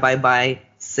Bye Bye Bye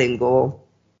single.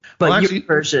 But Well, actually- your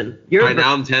version. Right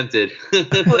now I'm tempted.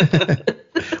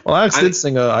 Well, Alex did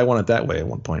sing I Want It That Way at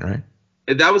one point, right?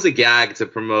 That was a gag to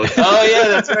promote. Oh, yeah,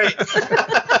 that's right.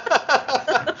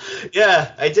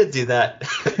 Yeah, I did do that.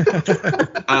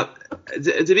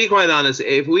 To be quite honest,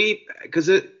 I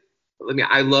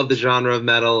love the genre of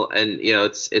metal, and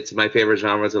it's my favorite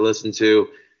genre to listen to.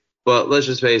 But let's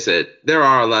just face it, there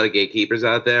are a lot of gatekeepers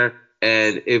out there,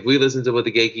 and if we listen to what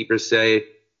the gatekeepers say,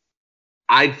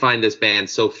 I'd find this band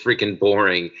so freaking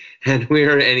boring, and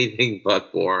we're anything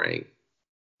but boring.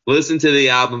 Listen to the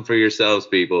album for yourselves,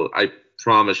 people. I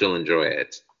promise you'll enjoy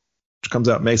it. Which comes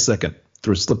out May 2nd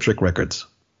through Slip Trick Records.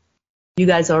 You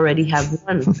guys already have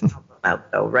one album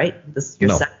out, though, right? This is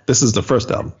your this is the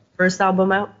first album. First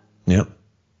album out? Yep.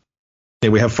 Yeah,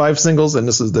 we have 5 singles, and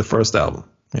this is the first album.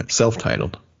 Yep,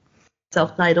 self-titled.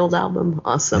 Self-titled album.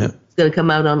 Awesome. Yep. It's going to come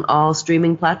out on all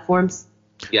streaming platforms?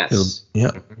 Yes.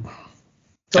 Yep.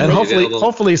 So and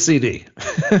hopefully CD.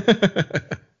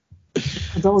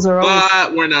 Those are always...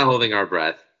 But we're not holding our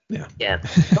breath. Yeah.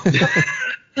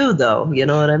 Too, though. You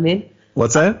know what I mean?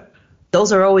 What's that?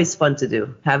 Those are always fun to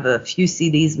do. Have a few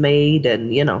CDs made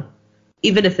and,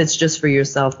 even if it's just for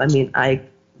yourself. I mean, I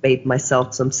made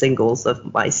myself some singles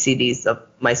of my CDs of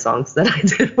my songs that I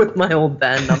did with my old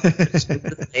band. I'm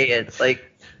to say it. Like,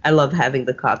 I love having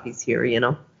the copies here,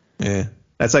 Yeah.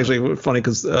 That's actually funny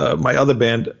because my other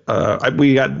band,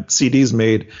 we got CDs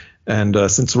made,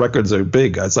 and since records are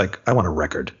big, I was like, I want a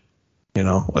record.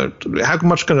 How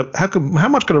much could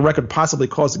a record possibly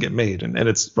cost to get made? And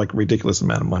it's like a ridiculous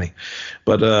amount of money,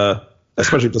 but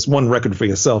especially just one record for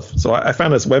yourself. So I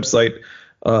found this website.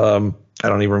 I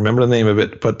don't even remember the name of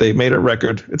it, but they made a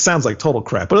record. It sounds like total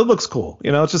crap, but it looks cool.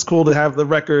 It's just cool to have the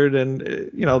record and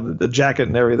the jacket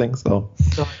and everything. So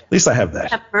at least I have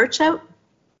that. Have merch out?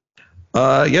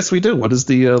 Yes, we do. What is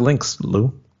the links,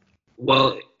 Lou?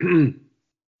 Well, I'm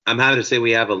happy to say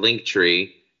we have a link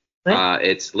tree.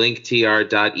 It's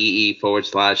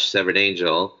linktr.ee/Severed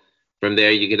Angel. From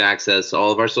there, you can access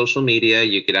all of our social media.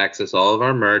 You can access all of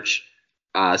our merch.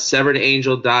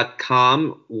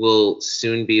 SeveredAngel.com will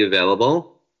soon be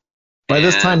available. By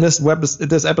this time this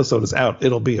episode is out,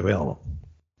 it'll be available.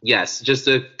 Yes, just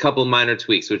a couple minor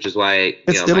tweaks, which is why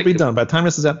it'll be done. By the time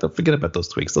this is out, forget about those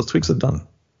tweaks. Those tweaks are done.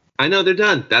 I know they're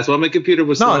done. That's why my computer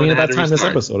was slow. No, I mean by the time this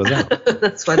episode is out.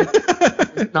 That's why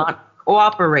it's not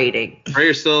cooperating.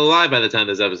 You're still alive by the time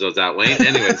this episode's out, Wayne.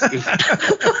 Anyways.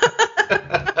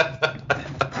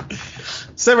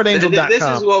 SeveredAngel.com. This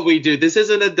is what we do. This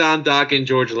isn't a Don Doc and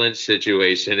George Lynch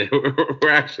situation. We're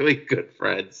actually good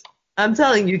friends. I'm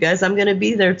telling you guys, I'm going to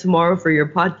be there tomorrow for your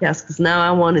podcast because now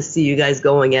I want to see you guys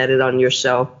going at it on your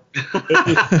show. Wayne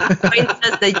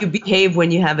says that you behave when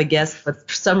you have a guest, but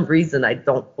for some reason I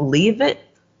don't believe it.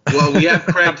 Well, we have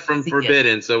cramp from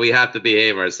Forbidden, so we have to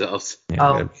behave ourselves.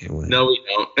 Oh. No, we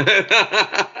don't.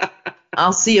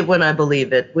 I'll see it when I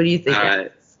believe it. What do you think? All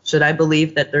right. Should I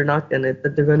believe that they're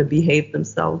going to behave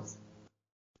themselves?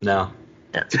 No.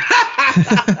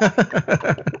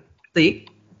 See?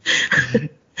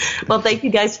 Well, thank you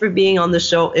guys for being on the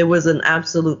show. It was an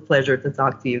absolute pleasure to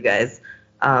talk to you guys.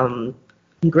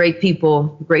 Great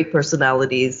people, great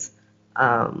personalities,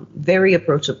 very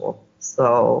approachable.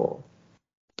 So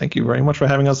thank you very much for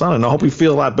having us on, and I hope you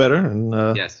feel a lot better.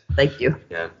 And yes, thank you.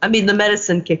 Yeah. I mean, the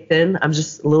medicine kicked in. I'm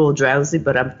just a little drowsy,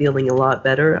 but I'm feeling a lot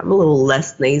better. I'm a little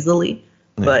less nasally,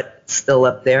 but still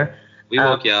up there. We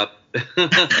woke you up.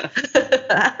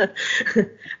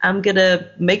 I'm going to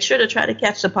make sure to try to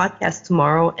catch the podcast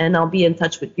tomorrow, and I'll be in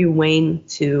touch with you, Wayne,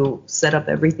 to set up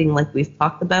everything like we've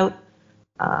talked about.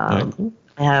 Cool.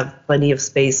 I have plenty of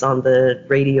space on the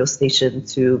radio station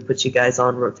to put you guys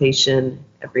on rotation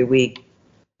every week,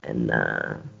 and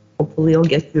hopefully I'll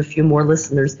get you a few more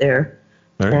listeners there.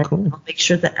 Very cool. I'll make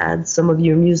sure to add some of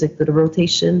your music to the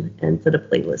rotation and to the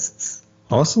playlists.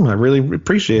 Awesome. I really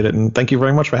appreciate it, and thank you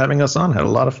very much for having us on. Had a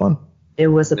lot of fun. It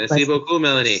was a Merci pleasure. beaucoup,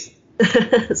 Melanie.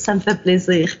 Ça me fait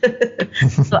plaisir.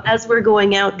 So as we're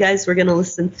going out, guys, we're going to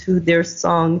listen to their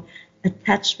song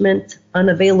Attachment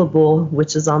Unavailable,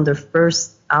 which is on their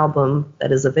first album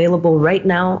that is available right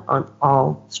now on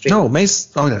all streams. No,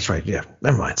 oh, that's right. Yeah,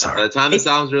 never mind. Sorry. By the time this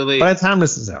album's released. By the time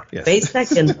this is out, yes. May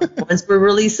 2nd. Once we're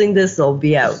releasing this, it'll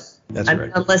be out. That's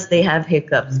right. Unless they have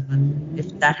hiccups.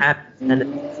 If that happens,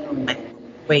 then it's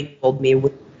Wayne told me it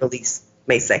would release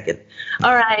May 2nd.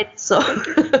 All right, so.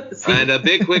 And a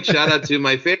big quick shout out to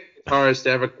my favorite guitarist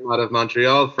ever come out of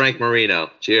Montreal, Frank Marino.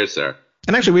 Cheers, sir.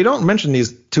 And actually, we don't mention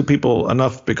these two people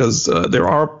enough because they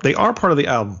are part of the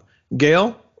album.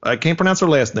 Gail, I can't pronounce her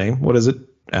last name. What is it,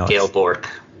 Alex? Gail Bork.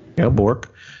 Gail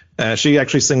Bork. She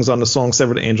actually sings on the song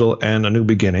Severed Angel and A New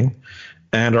Beginning.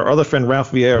 And our other friend,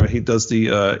 Ralph Vieira, he does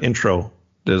the intro.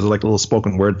 There's like a little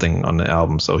spoken word thing on the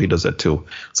album, so he does that too.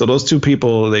 So those two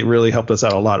people, they really helped us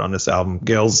out a lot on this album.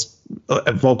 Gail's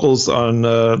vocals on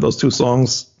those two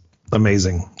songs,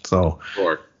 amazing. So,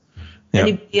 Sure. Yeah.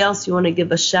 Anybody else you want to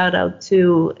give a shout out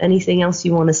to? Anything else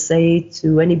you want to say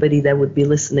to anybody that would be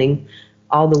listening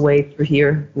all the way through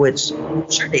here, which I'm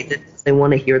sure they did because they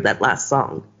want to hear that last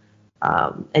song.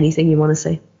 Anything you want to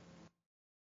say?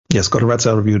 Yes, go to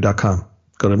ratsaladreview.com.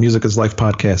 Go to Music is Life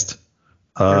podcast.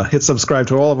 Hit subscribe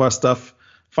to all of our stuff.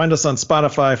 Find us on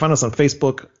Spotify. Find us on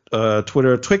Facebook.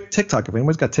 Twitter, TikTok. If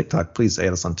anyone's got TikTok, please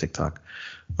add us on TikTok.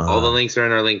 All the links are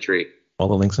in our link tree. All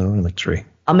the links are in our link tree.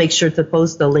 I'll make sure to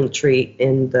post the link tree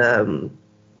in the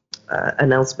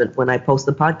announcement when I post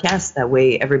the podcast. That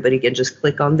way everybody can just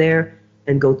click on there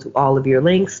and go to all of your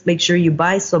links. Make sure you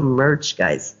buy some merch,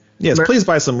 guys. Yes, please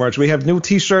buy some merch. We have new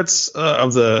T-shirts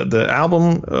of the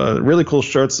album, really cool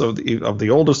shirts of the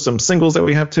older some singles that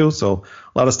we have too. So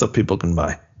a lot of stuff people can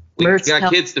buy. We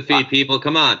got kids to feed, people.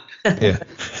 Come on. Yeah.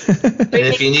 And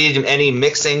if you need any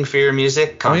mixing for your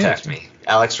music, contact me.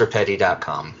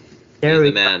 AlexRapetti.com.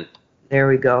 There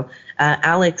we go.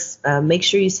 Alex, make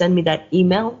sure you send me that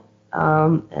email,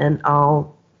 and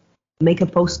I'll make a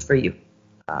post for you.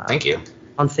 Thank you.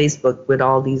 On Facebook with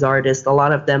all these artists. A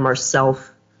lot of them are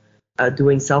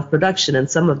doing self-production, and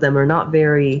some of them are not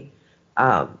very,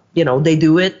 they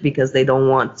do it because they don't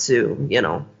want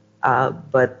to,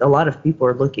 but a lot of people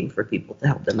are looking for people to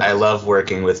help them out. I love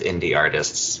working with indie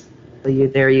artists. So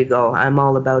there you go. I'm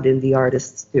all about indie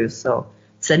artists too. So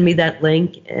send me that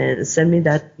link and send me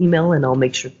that email, and I'll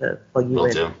make sure to plug you in.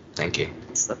 Will do. Thank you.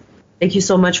 So, thank you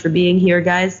so much for being here,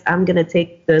 guys. I'm going to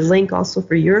take the link also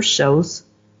for your shows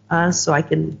so I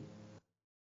can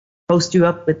post you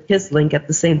up with his link at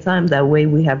the same time. That way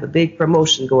we have a big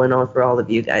promotion going on for all of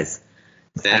you guys.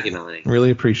 Thank you, Melany.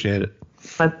 Really appreciate it.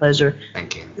 My pleasure.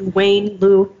 Thank you. Wayne,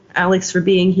 Lou, Alex for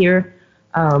being here.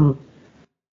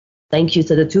 Thank you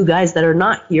to the two guys that are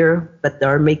not here, but they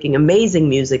are making amazing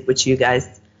music with you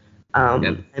guys.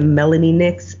 I'm Melany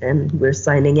Nyx, and we're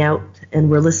signing out, and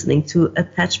we're listening to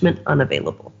Attachment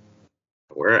Unavailable.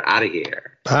 We're out of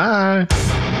here. Bye.